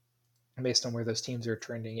based on where those teams are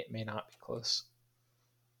trending, it may not be close.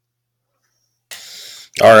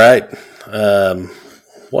 All right.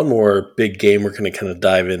 one more big game we're going to kind of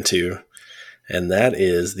dive into, and that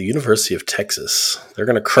is the University of Texas. They're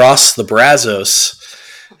going to cross the Brazos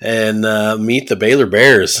and meet the Baylor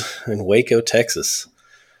Bears in Waco, Texas.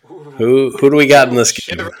 Who do we got in this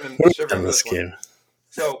game?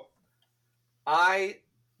 So I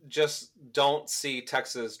just don't see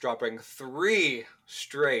Texas dropping 3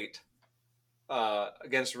 straight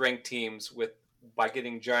against ranked teams by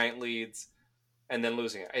getting giant leads and then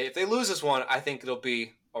losing it. If they lose this one, I think it'll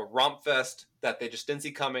be a romp fest that they just didn't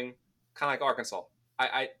see coming, kind of like Arkansas.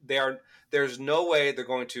 There's no way they're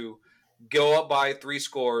going to go up by 3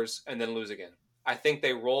 scores and then lose again. I think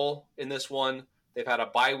they roll in this one. They've had a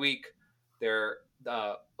bye week.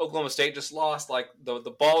 Oklahoma State just lost. Like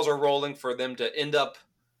the balls are rolling for them to end up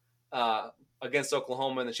against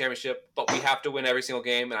Oklahoma in the championship, but we have to win every single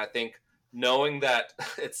game. And I think knowing that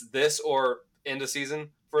it's this or end of season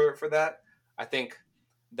for that, I think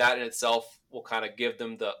that in itself will kind of give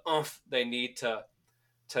them the oomph they need to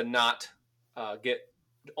not get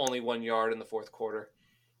only 1 yard in the fourth quarter.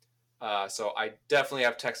 So I definitely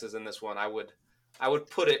have Texas in this one. I would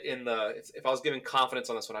put it in if I was giving confidence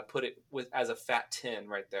on this one, I'd put it as a fat 10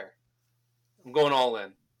 right there. I'm going all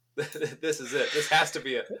in. This is it. This has to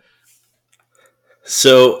be it.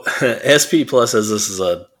 So SP Plus says this is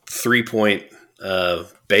a 3-point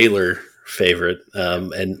Baylor favorite,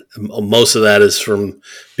 and most of that is from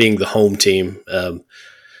being the home team.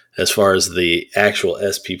 As far as the actual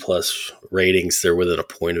SP Plus ratings, they're within a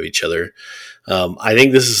point of each other. I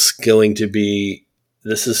think this is going to be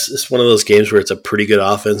it's one of those games where it's a pretty good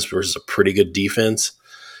offense versus a pretty good defense,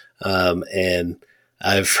 and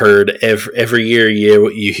I've heard every year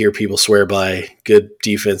you hear people swear by good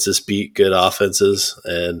defenses beat good offenses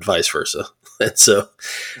and vice versa. And so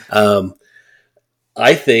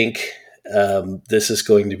I think this is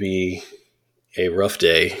going to be a rough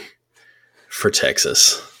day for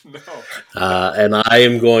Texas. No. And I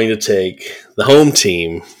am going to take the home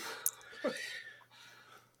team,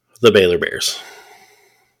 the Baylor Bears.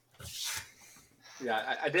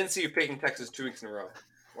 Yeah, I didn't see you picking Texas 2 weeks in a row,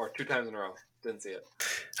 or 2 times in a row. Didn't see it.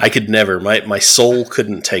 I could never. My soul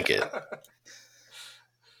couldn't take it.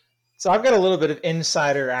 So I've got a little bit of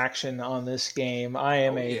insider action on this game. I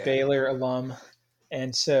am a Baylor alum,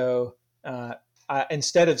 and so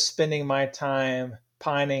instead of spending my time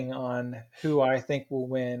pining on who I think will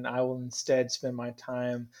win, I will instead spend my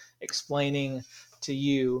time explaining to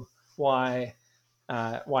you why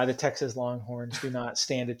the Texas Longhorns do not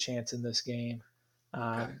stand a chance in this game.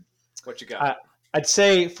 Okay. What you got? I'd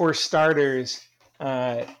say for starters,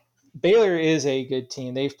 Baylor is a good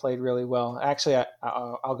team. They've played really well. Actually,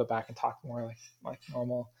 I'll go back and talk more like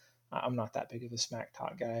normal. I'm not that big of a smack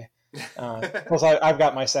talk guy. Plus, I've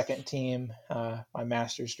got my second team, my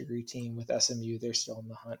master's degree team with SMU. They're still in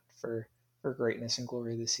the hunt for greatness and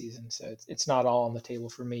glory this season. So it's not all on the table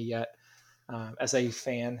for me yet as a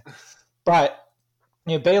fan. But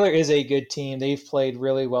Baylor is a good team. They've played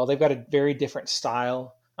really well. They've got a very different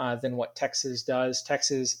style than what Texas does.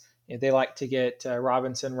 Texas, they like to get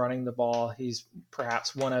Robinson running the ball. He's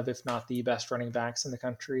perhaps one of, if not the best running backs in the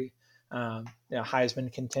country.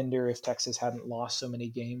 Heisman contender if Texas hadn't lost so many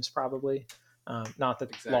games, probably. Not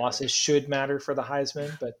that losses should matter for the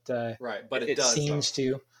Heisman, but right. But it does, seems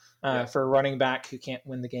to for a running back who can't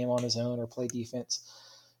win the game on his own or play defense.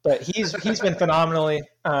 But he's been phenomenally.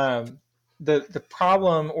 The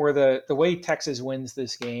problem or the way Texas wins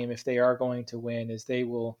this game, if they are going to win, is they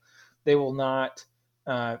will not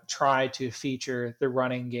try to feature the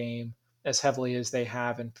running game as heavily as they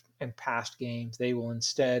have in past games. They will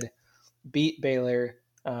instead beat Baylor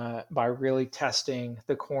by really testing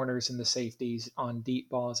the corners and the safeties on deep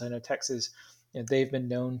balls. I know Texas, they've been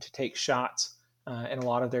known to take shots in a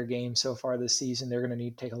lot of their games so far this season. They're going to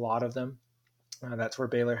need to take a lot of them. That's where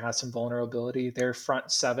Baylor has some vulnerability. Their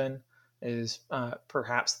front seven is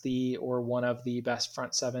perhaps the or one of the best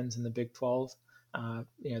front sevens in the Big 12.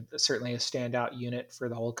 Certainly a standout unit for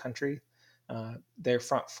the whole country. Their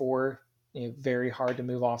front four, very hard to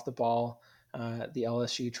move off the ball. The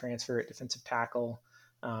LSU transfer at defensive tackle,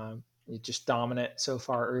 just dominant so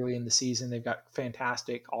far early in the season. They've got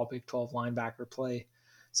fantastic all Big 12 linebacker play.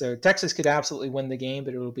 So Texas could absolutely win the game,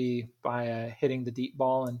 but it will be by hitting the deep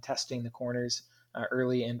ball and testing the corners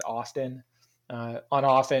early and often. On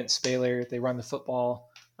offense, Baylor, they run the football,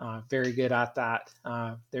 very good at that.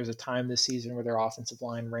 There's a time this season where their offensive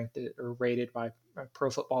line rated by Pro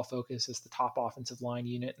Football Focus as the top offensive line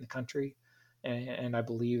unit in the country. And I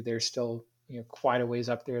believe they're still quite a ways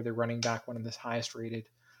up there. They're running back one of the highest rated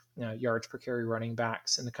yards per carry running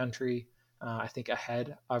backs in the country, I think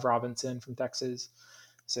ahead of Robinson from Texas.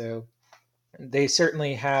 So They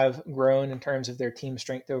certainly have grown in terms of their team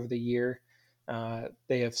strength over the year.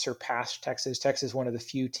 They have surpassed Texas. Texas, one of the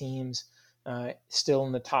few teams still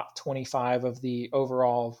in the top 25 of the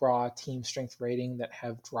overall raw team strength rating that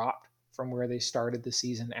have dropped from where they started the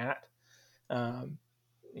season at.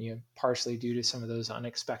 Partially due to some of those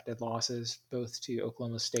unexpected losses, both to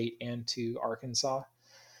Oklahoma State and to Arkansas.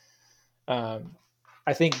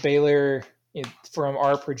 I think Baylor, from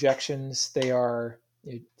our projections, they are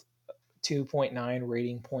 2.9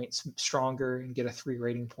 rating points stronger and get a 3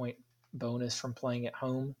 rating point bonus from playing at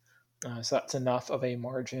home. So that's enough of a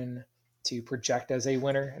margin to project as a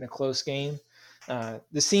winner in a close game.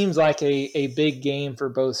 This seems like a big game for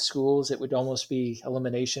both schools. It would almost be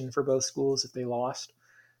elimination for both schools if they lost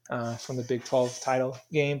from the Big 12 title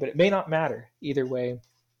game, but it may not matter either way.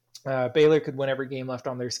 Baylor could win every game left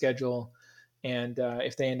on their schedule, and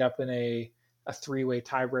if they end up in a 3-way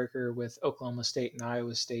tiebreaker with Oklahoma State and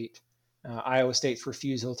Iowa State's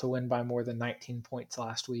refusal to win by more than 19 points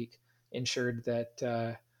last week ensured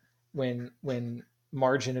that when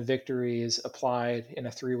margin of victory is applied in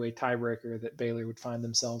a 3-way tiebreaker, that Baylor would find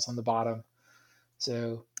themselves on the bottom.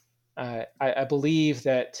 So I believe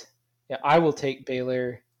that I will take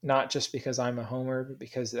Baylor, not just because I'm a homer, but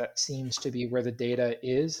because that seems to be where the data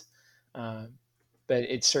is. But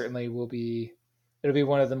it certainly will be. It'll be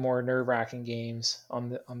one of the more nerve-wracking games on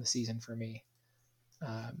the season for me.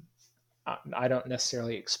 I don't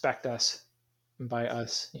necessarily expect us,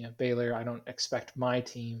 Baylor. I don't expect my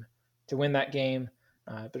team to win that game,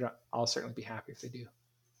 but I'll certainly be happy if they do.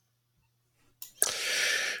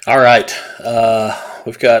 All right,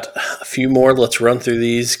 we've got a few more. Let's run through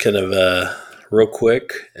these kind of real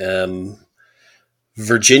quick.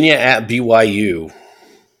 Virginia at BYU.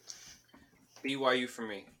 BYU for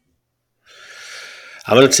me.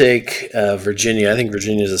 I'm going to take Virginia. I think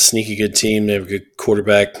Virginia is a sneaky good team. They have a good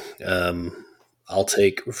quarterback. I'll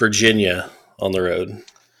take Virginia on the road.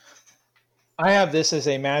 I have this as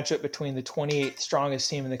a matchup between the 28th strongest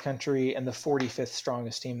team in the country and the 45th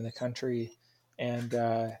strongest team in the country. And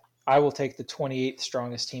I will take the 28th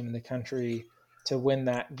strongest team in the country to win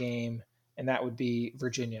that game, and that would be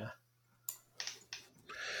Virginia.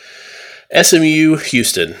 SMU,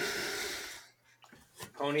 Houston.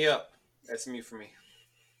 Pony up. SMU for me.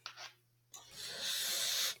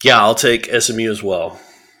 Yeah, I'll take SMU as well.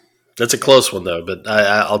 That's a close one, though, but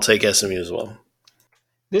I'll take SMU as well.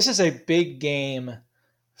 This is a big game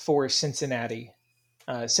for Cincinnati.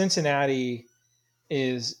 Cincinnati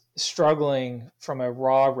is struggling from a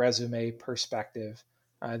raw resume perspective.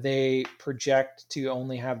 They project to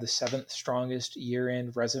only have the 7th strongest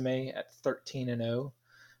year-end resume at 13-0.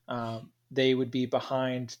 They would be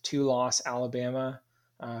behind 2-loss Alabama,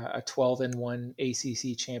 a 12-1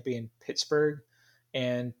 ACC champion Pittsburgh,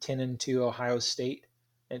 and 10-2 Ohio State.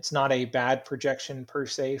 It's not a bad projection per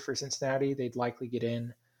se for Cincinnati. They'd likely get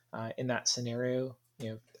in that scenario.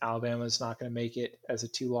 Alabama's not going to make it as a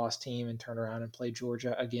 2-loss team and turn around and play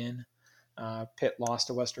Georgia again. Pitt lost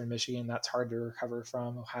to Western Michigan. That's hard to recover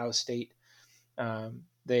from. Ohio State,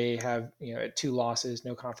 they have 2 losses,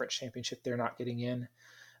 no conference championship. They're not getting in.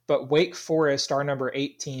 But Wake Forest, our number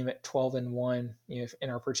 8 team at 12-1, in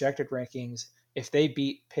our projected rankings, if they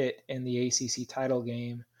beat Pitt in the ACC title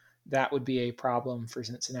game, that would be a problem for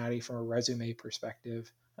Cincinnati from a resume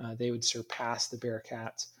perspective. They would surpass the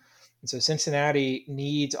Bearcats. And so Cincinnati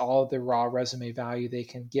needs all of the raw resume value they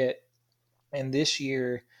can get. And this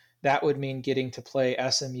year, that would mean getting to play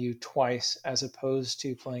SMU twice as opposed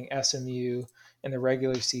to playing SMU in the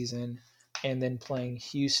regular season and then playing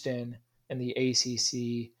Houston in the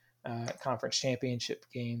ACC conference championship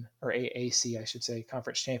game, or AAC, I should say,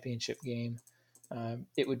 conference championship game.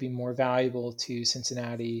 It would be more valuable to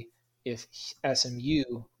Cincinnati if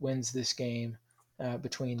SMU wins this game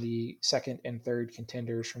between the 2nd and 3rd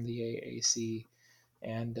contenders from the AAC.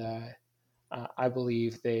 And I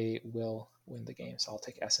believe they will win the game. So I'll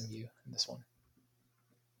take SMU in this one.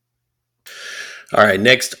 All right,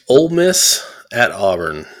 next, Ole Miss at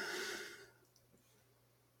Auburn.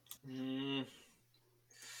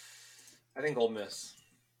 I think Ole Miss.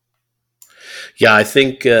 Yeah, I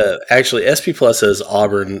think actually SP Plus has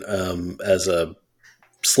Auburn as a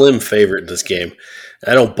slim favorite in this game.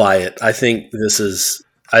 I don't buy it. I think this is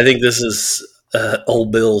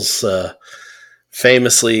Old Bill's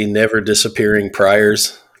famously never disappearing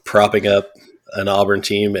priors propping up an Auburn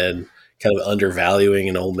team and kind of undervaluing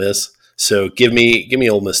an Ole Miss. So give me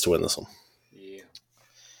Ole Miss to win this one.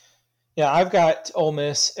 Yeah, I've got Ole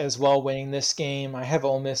Miss as well winning this game. I have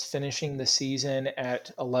Ole Miss finishing the season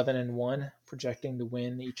at 11-1, projecting to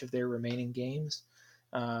win each of their remaining games.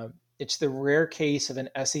 It's the rare case of an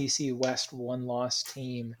SEC West 1-loss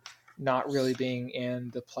team not really being in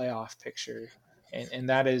the playoff picture. And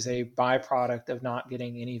that is a byproduct of not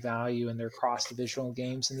getting any value in their cross-divisional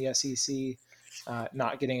games in the SEC,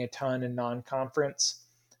 not getting a ton in non-conference.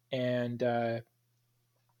 And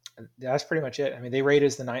that's pretty much it. I mean, they rate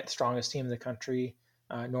as the 9th strongest team in the country,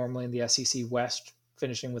 normally in the SEC West,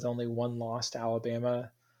 finishing with only one loss to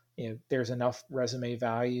Alabama. There's enough resume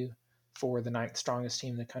value for the 9th strongest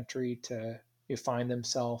team in the country to find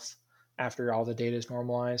themselves, after all the data is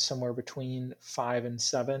normalized, somewhere between 5 and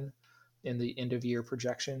 7 in the end of year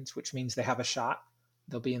projections, which means they have a shot.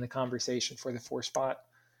 They'll be in the conversation for the 4 spot.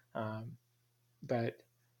 But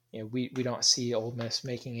we don't see Ole Miss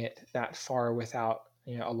making it that far without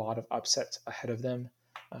a lot of upsets ahead of them.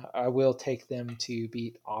 I will take them to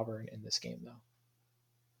beat Auburn in this game, though.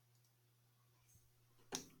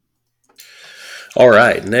 All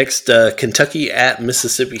right, next, Kentucky at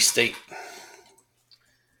Mississippi State.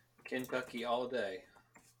 Kentucky all day.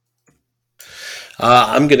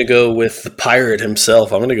 I'm going to go with the Pirate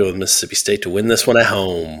himself. I'm going to go with Mississippi State to win this one at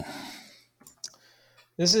home.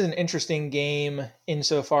 This is an interesting game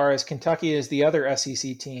insofar as Kentucky is the other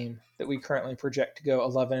SEC team that we currently project to go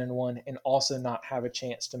 11-1 and also not have a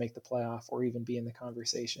chance to make the playoff or even be in the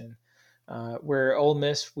conversation. Where Ole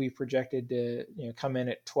Miss, we projected to come in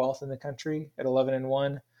at 12th in the country at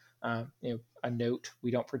 11-1. A note: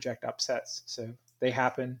 we don't project upsets, so they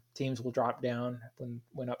happen. Teams will drop down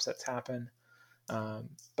when upsets happen.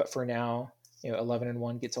 But for now,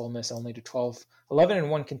 11-1 gets Ole Miss only to 12.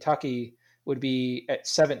 11-1 Kentucky would be at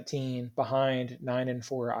 17 behind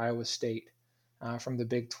 9-4 Iowa State from the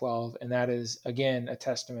Big 12, and that is again a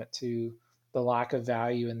testament to the lack of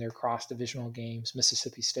value in their cross-divisional games.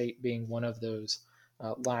 Mississippi State being one of those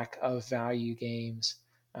lack of value games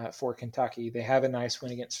for Kentucky. They have a nice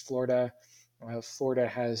win against Florida. Florida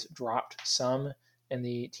has dropped some in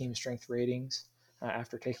the team strength ratings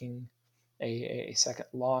after taking a second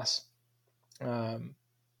loss.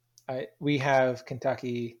 We have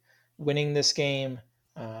Kentucky winning this game.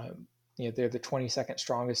 They're the 22nd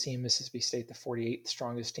strongest team, Mississippi State the 48th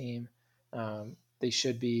strongest team. They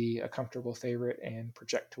should be a comfortable favorite and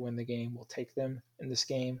project to win the game. We'll take them in this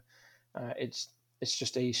game. It's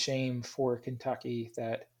just a shame for Kentucky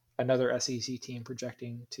that another SEC team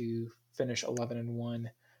projecting to finish 11-1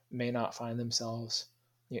 may not find themselves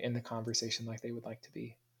in the conversation like they would like to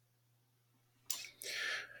be.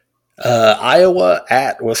 Iowa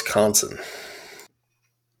at Wisconsin.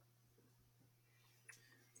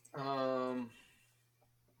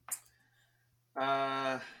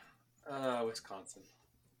 Wisconsin.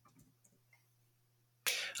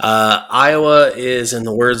 Iowa is, in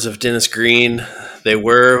the words of Dennis Green, they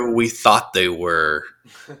were, we thought they were.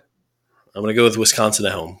 I'm going to go with Wisconsin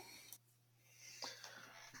at home.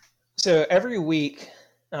 So every week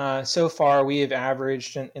so far, we have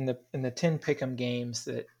averaged in the 10 pick'em games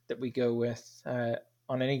that we go with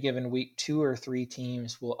on any given week, 2 or 3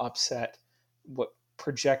 teams will upset what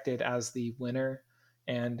projected as the winner.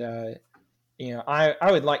 And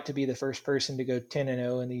I would like to be the first person to go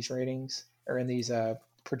 10-0 in these ratings or in these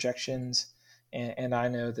projections, and I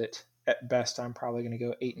know that at best I'm probably going to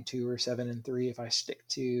go 8-2 or 7-3 if I stick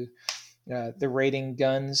to the rating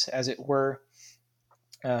guns, as it were.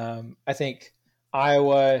 I think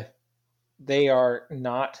Iowa, they are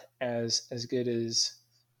not as good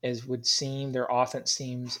as would seem. Their offense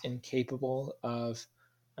seems incapable of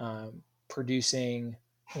producing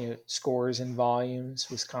scores and volumes.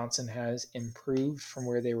 Wisconsin has improved from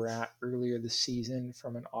where they were at earlier this season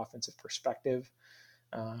from an offensive perspective.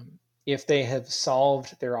 If they have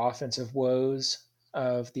solved their offensive woes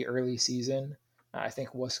of the early season, I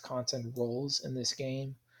think Wisconsin rolls in this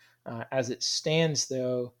game. As it stands,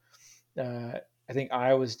 though, I think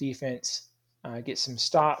Iowa's defense gets some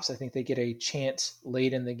stops. I think they get a chance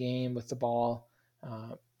late in the game with the ball,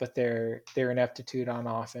 but their ineptitude on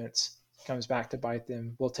offense comes back to bite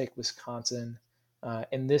them. We'll take Wisconsin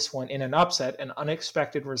in this one in an upset, an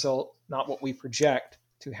unexpected result, not what we project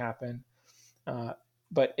to happen,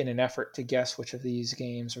 but in an effort to guess which of these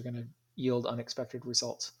games are going to yield unexpected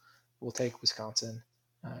results. We'll take Wisconsin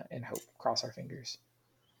and cross our fingers.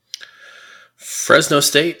 Fresno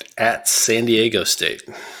State at San Diego State.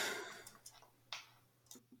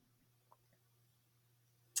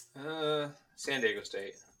 San Diego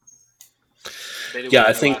State.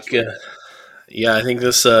 I think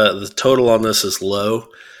this the total on this is low.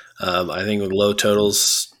 I think with low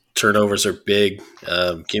totals, turnovers are big.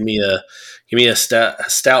 Give me a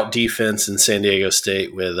stout defense in San Diego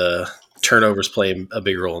State with turnovers playing a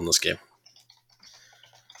big role in this game.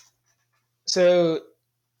 So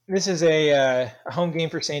This is a home game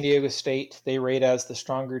for San Diego State. They rate as the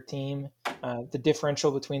stronger team. The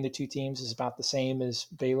differential between the two teams is about the same as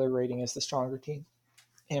Baylor rating as the stronger team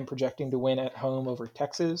and projecting to win at home over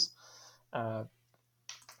Texas.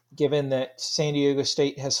 Given that San Diego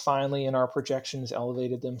State has finally, in our projections,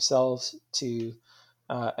 elevated themselves to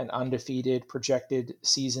an undefeated projected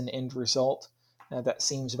season end result, that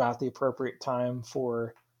seems about the appropriate time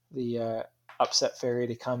for the upset fairy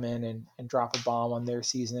to come in and drop a bomb on their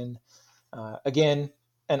season. Again,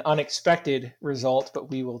 an unexpected result,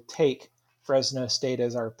 but we will take Fresno State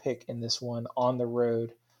as our pick in this one on the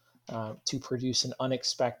road to produce an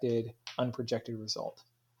unexpected, unprojected result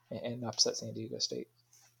and upset San Diego State.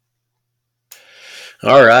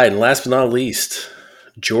 All right, and last but not least,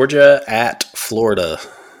 Georgia at Florida.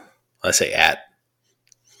 I say at.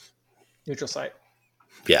 Neutral site.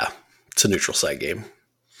 Yeah, it's a neutral site game.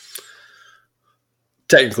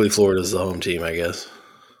 Technically, Florida's the home team, I guess.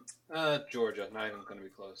 Georgia, not even going to be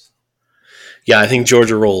close. Yeah, I think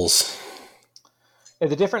Georgia rolls. Yeah,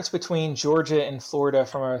 the difference between Georgia and Florida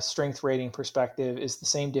from a strength rating perspective is the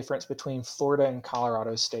same difference between Florida and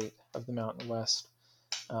Colorado State of the Mountain West.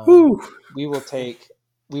 We will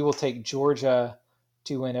take Georgia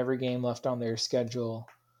to win every game left on their schedule,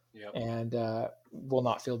 and will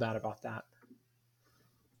not feel bad about that.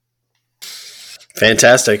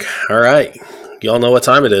 Fantastic. All right. Y'all know what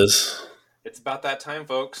time it is. It's about that time,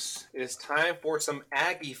 folks. It's time for some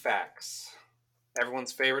Aggie facts.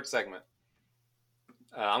 Everyone's favorite segment.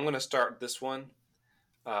 I'm going to start this one.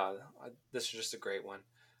 This is just a great one.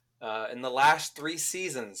 In the last 3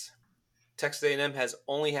 seasons, Texas A&M has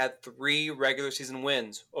only had 3 regular season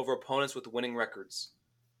wins over opponents with winning records.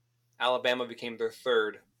 Alabama became their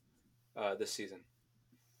 3rd this season.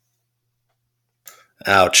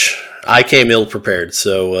 Ouch. I came ill prepared,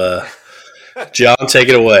 so John, take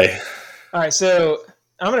it away. All right, so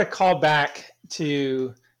I'm going to call back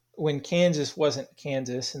to when Kansas wasn't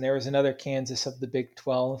Kansas, and there was another Kansas of the Big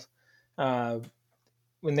 12.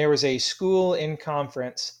 When there was a school in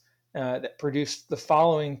conference that produced the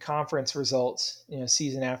following conference results,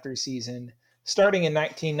 season after season. Starting in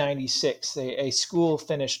 1996, a school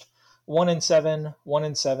finished 1-7,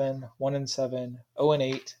 1-7, 1-7,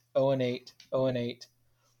 0-8, 0-8, 0-8,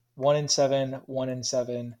 1-7,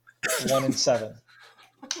 1-7, 1-7.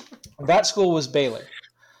 That school was Baylor,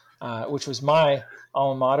 which was my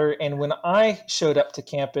alma mater. And when I showed up to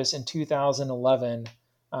campus in 2011,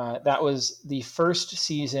 that was the first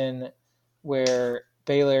season where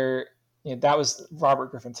Baylor, that was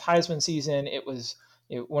Robert Griffin's Heisman season. It was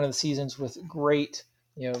one of the seasons with great,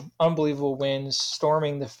 unbelievable wins,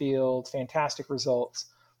 storming the field, fantastic results.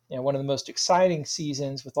 One of the most exciting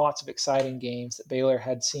seasons with lots of exciting games that Baylor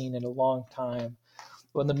had seen in a long time.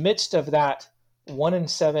 Well, in the midst of that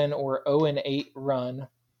 1-7 or 0-8 run,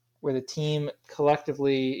 where the team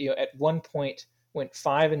collectively, at one point went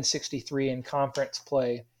 5-63 in conference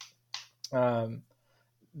play,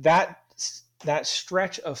 that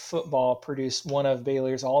stretch of football produced one of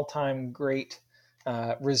Baylor's all-time great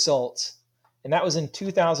results. And that was in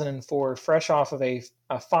 2004, fresh off of a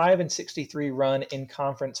 5-63 run in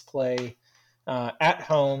conference play at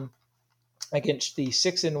home against the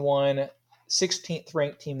 6-1, 16th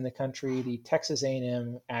ranked team in the country, the Texas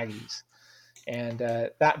A&M Aggies. And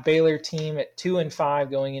that Baylor team at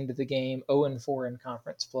 2-5 going into the game, 0-4 in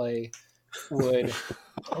conference play, would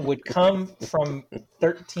come from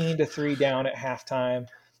 13-3 down at halftime,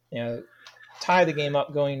 tie the game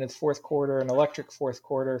up going into the fourth quarter, an electric fourth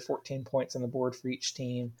quarter, 14 points on the board for each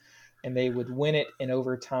team, and they would win it in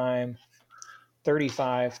overtime,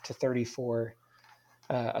 35-34.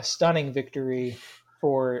 A stunning victory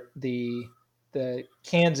for the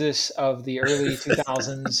Kansas of the early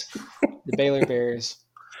 2000s, the Baylor Bears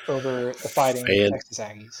over the fighting Texas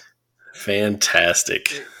Aggies.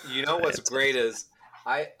 Fantastic. What's great is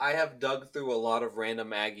I have dug through a lot of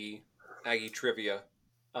random Aggie trivia,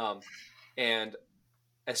 and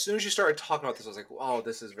as soon as you started talking about this, I was like, "Oh,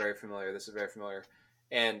 this is very familiar. This is very familiar."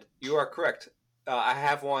 And you are correct. I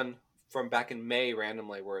have one from back in May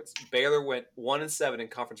randomly where it's Baylor went 1-7 in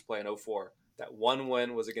conference play in 2004. That one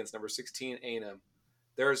win was against number 16 A&M.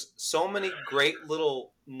 There's so many great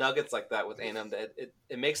little nuggets like that with A&M that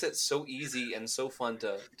it makes it so easy and so fun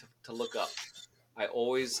to look up. I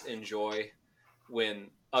always enjoy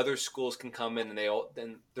when other schools can come in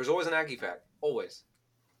and there's always an Aggie fact. Always.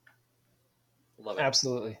 Love it.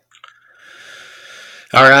 Absolutely.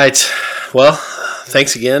 All right. Well,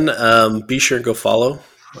 thanks again. Be sure and go follow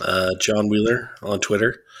John Wheeler on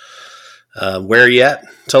Twitter. Where are you at?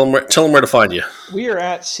 Tell them where to find you. We are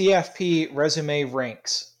at CFP Resume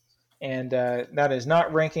Ranks. And that is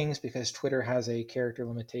not rankings because Twitter has a character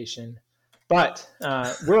limitation. But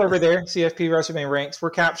we're over there, CFP Resume Ranks. We're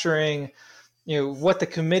capturing, what the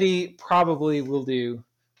committee probably will do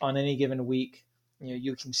on any given week.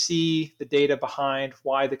 You can see the data behind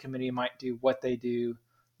why the committee might do what they do.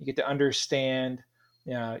 You get to understand.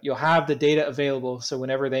 You'll have the data available, so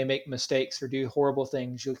whenever they make mistakes or do horrible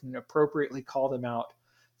things, you can appropriately call them out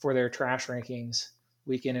for their trash rankings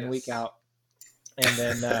week in and week out. And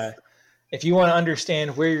then if you want to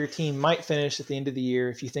understand where your team might finish at the end of the year,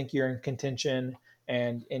 if you think you're in contention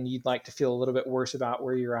and you'd like to feel a little bit worse about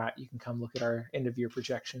where you're at, you can come look at our end of year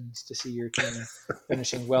projections to see your team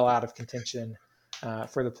finishing well out of contention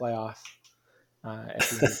for the playoff at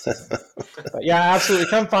the end of the season. But yeah, absolutely.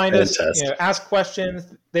 Come find us. Ask questions.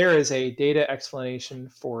 There is a data explanation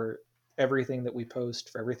for everything that we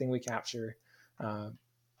post, for everything we capture.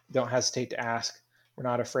 Don't hesitate to ask. We're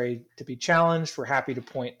not afraid to be challenged. We're happy to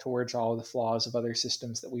point towards all of the flaws of other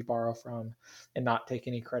systems that we borrow from and not take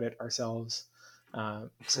any credit ourselves.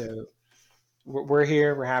 So we're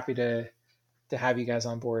here. We're happy to have you guys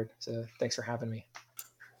on board. So thanks for having me.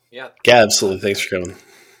 Yeah, absolutely. Thanks for coming.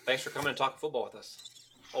 Thanks for coming and talking football with us.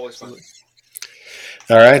 Always fun.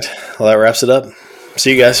 All right. Well, that wraps it up.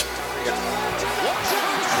 See you guys.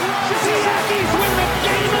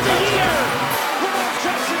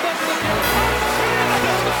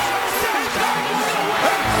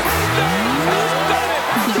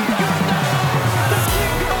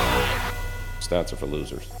 Stats are for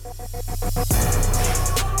losers.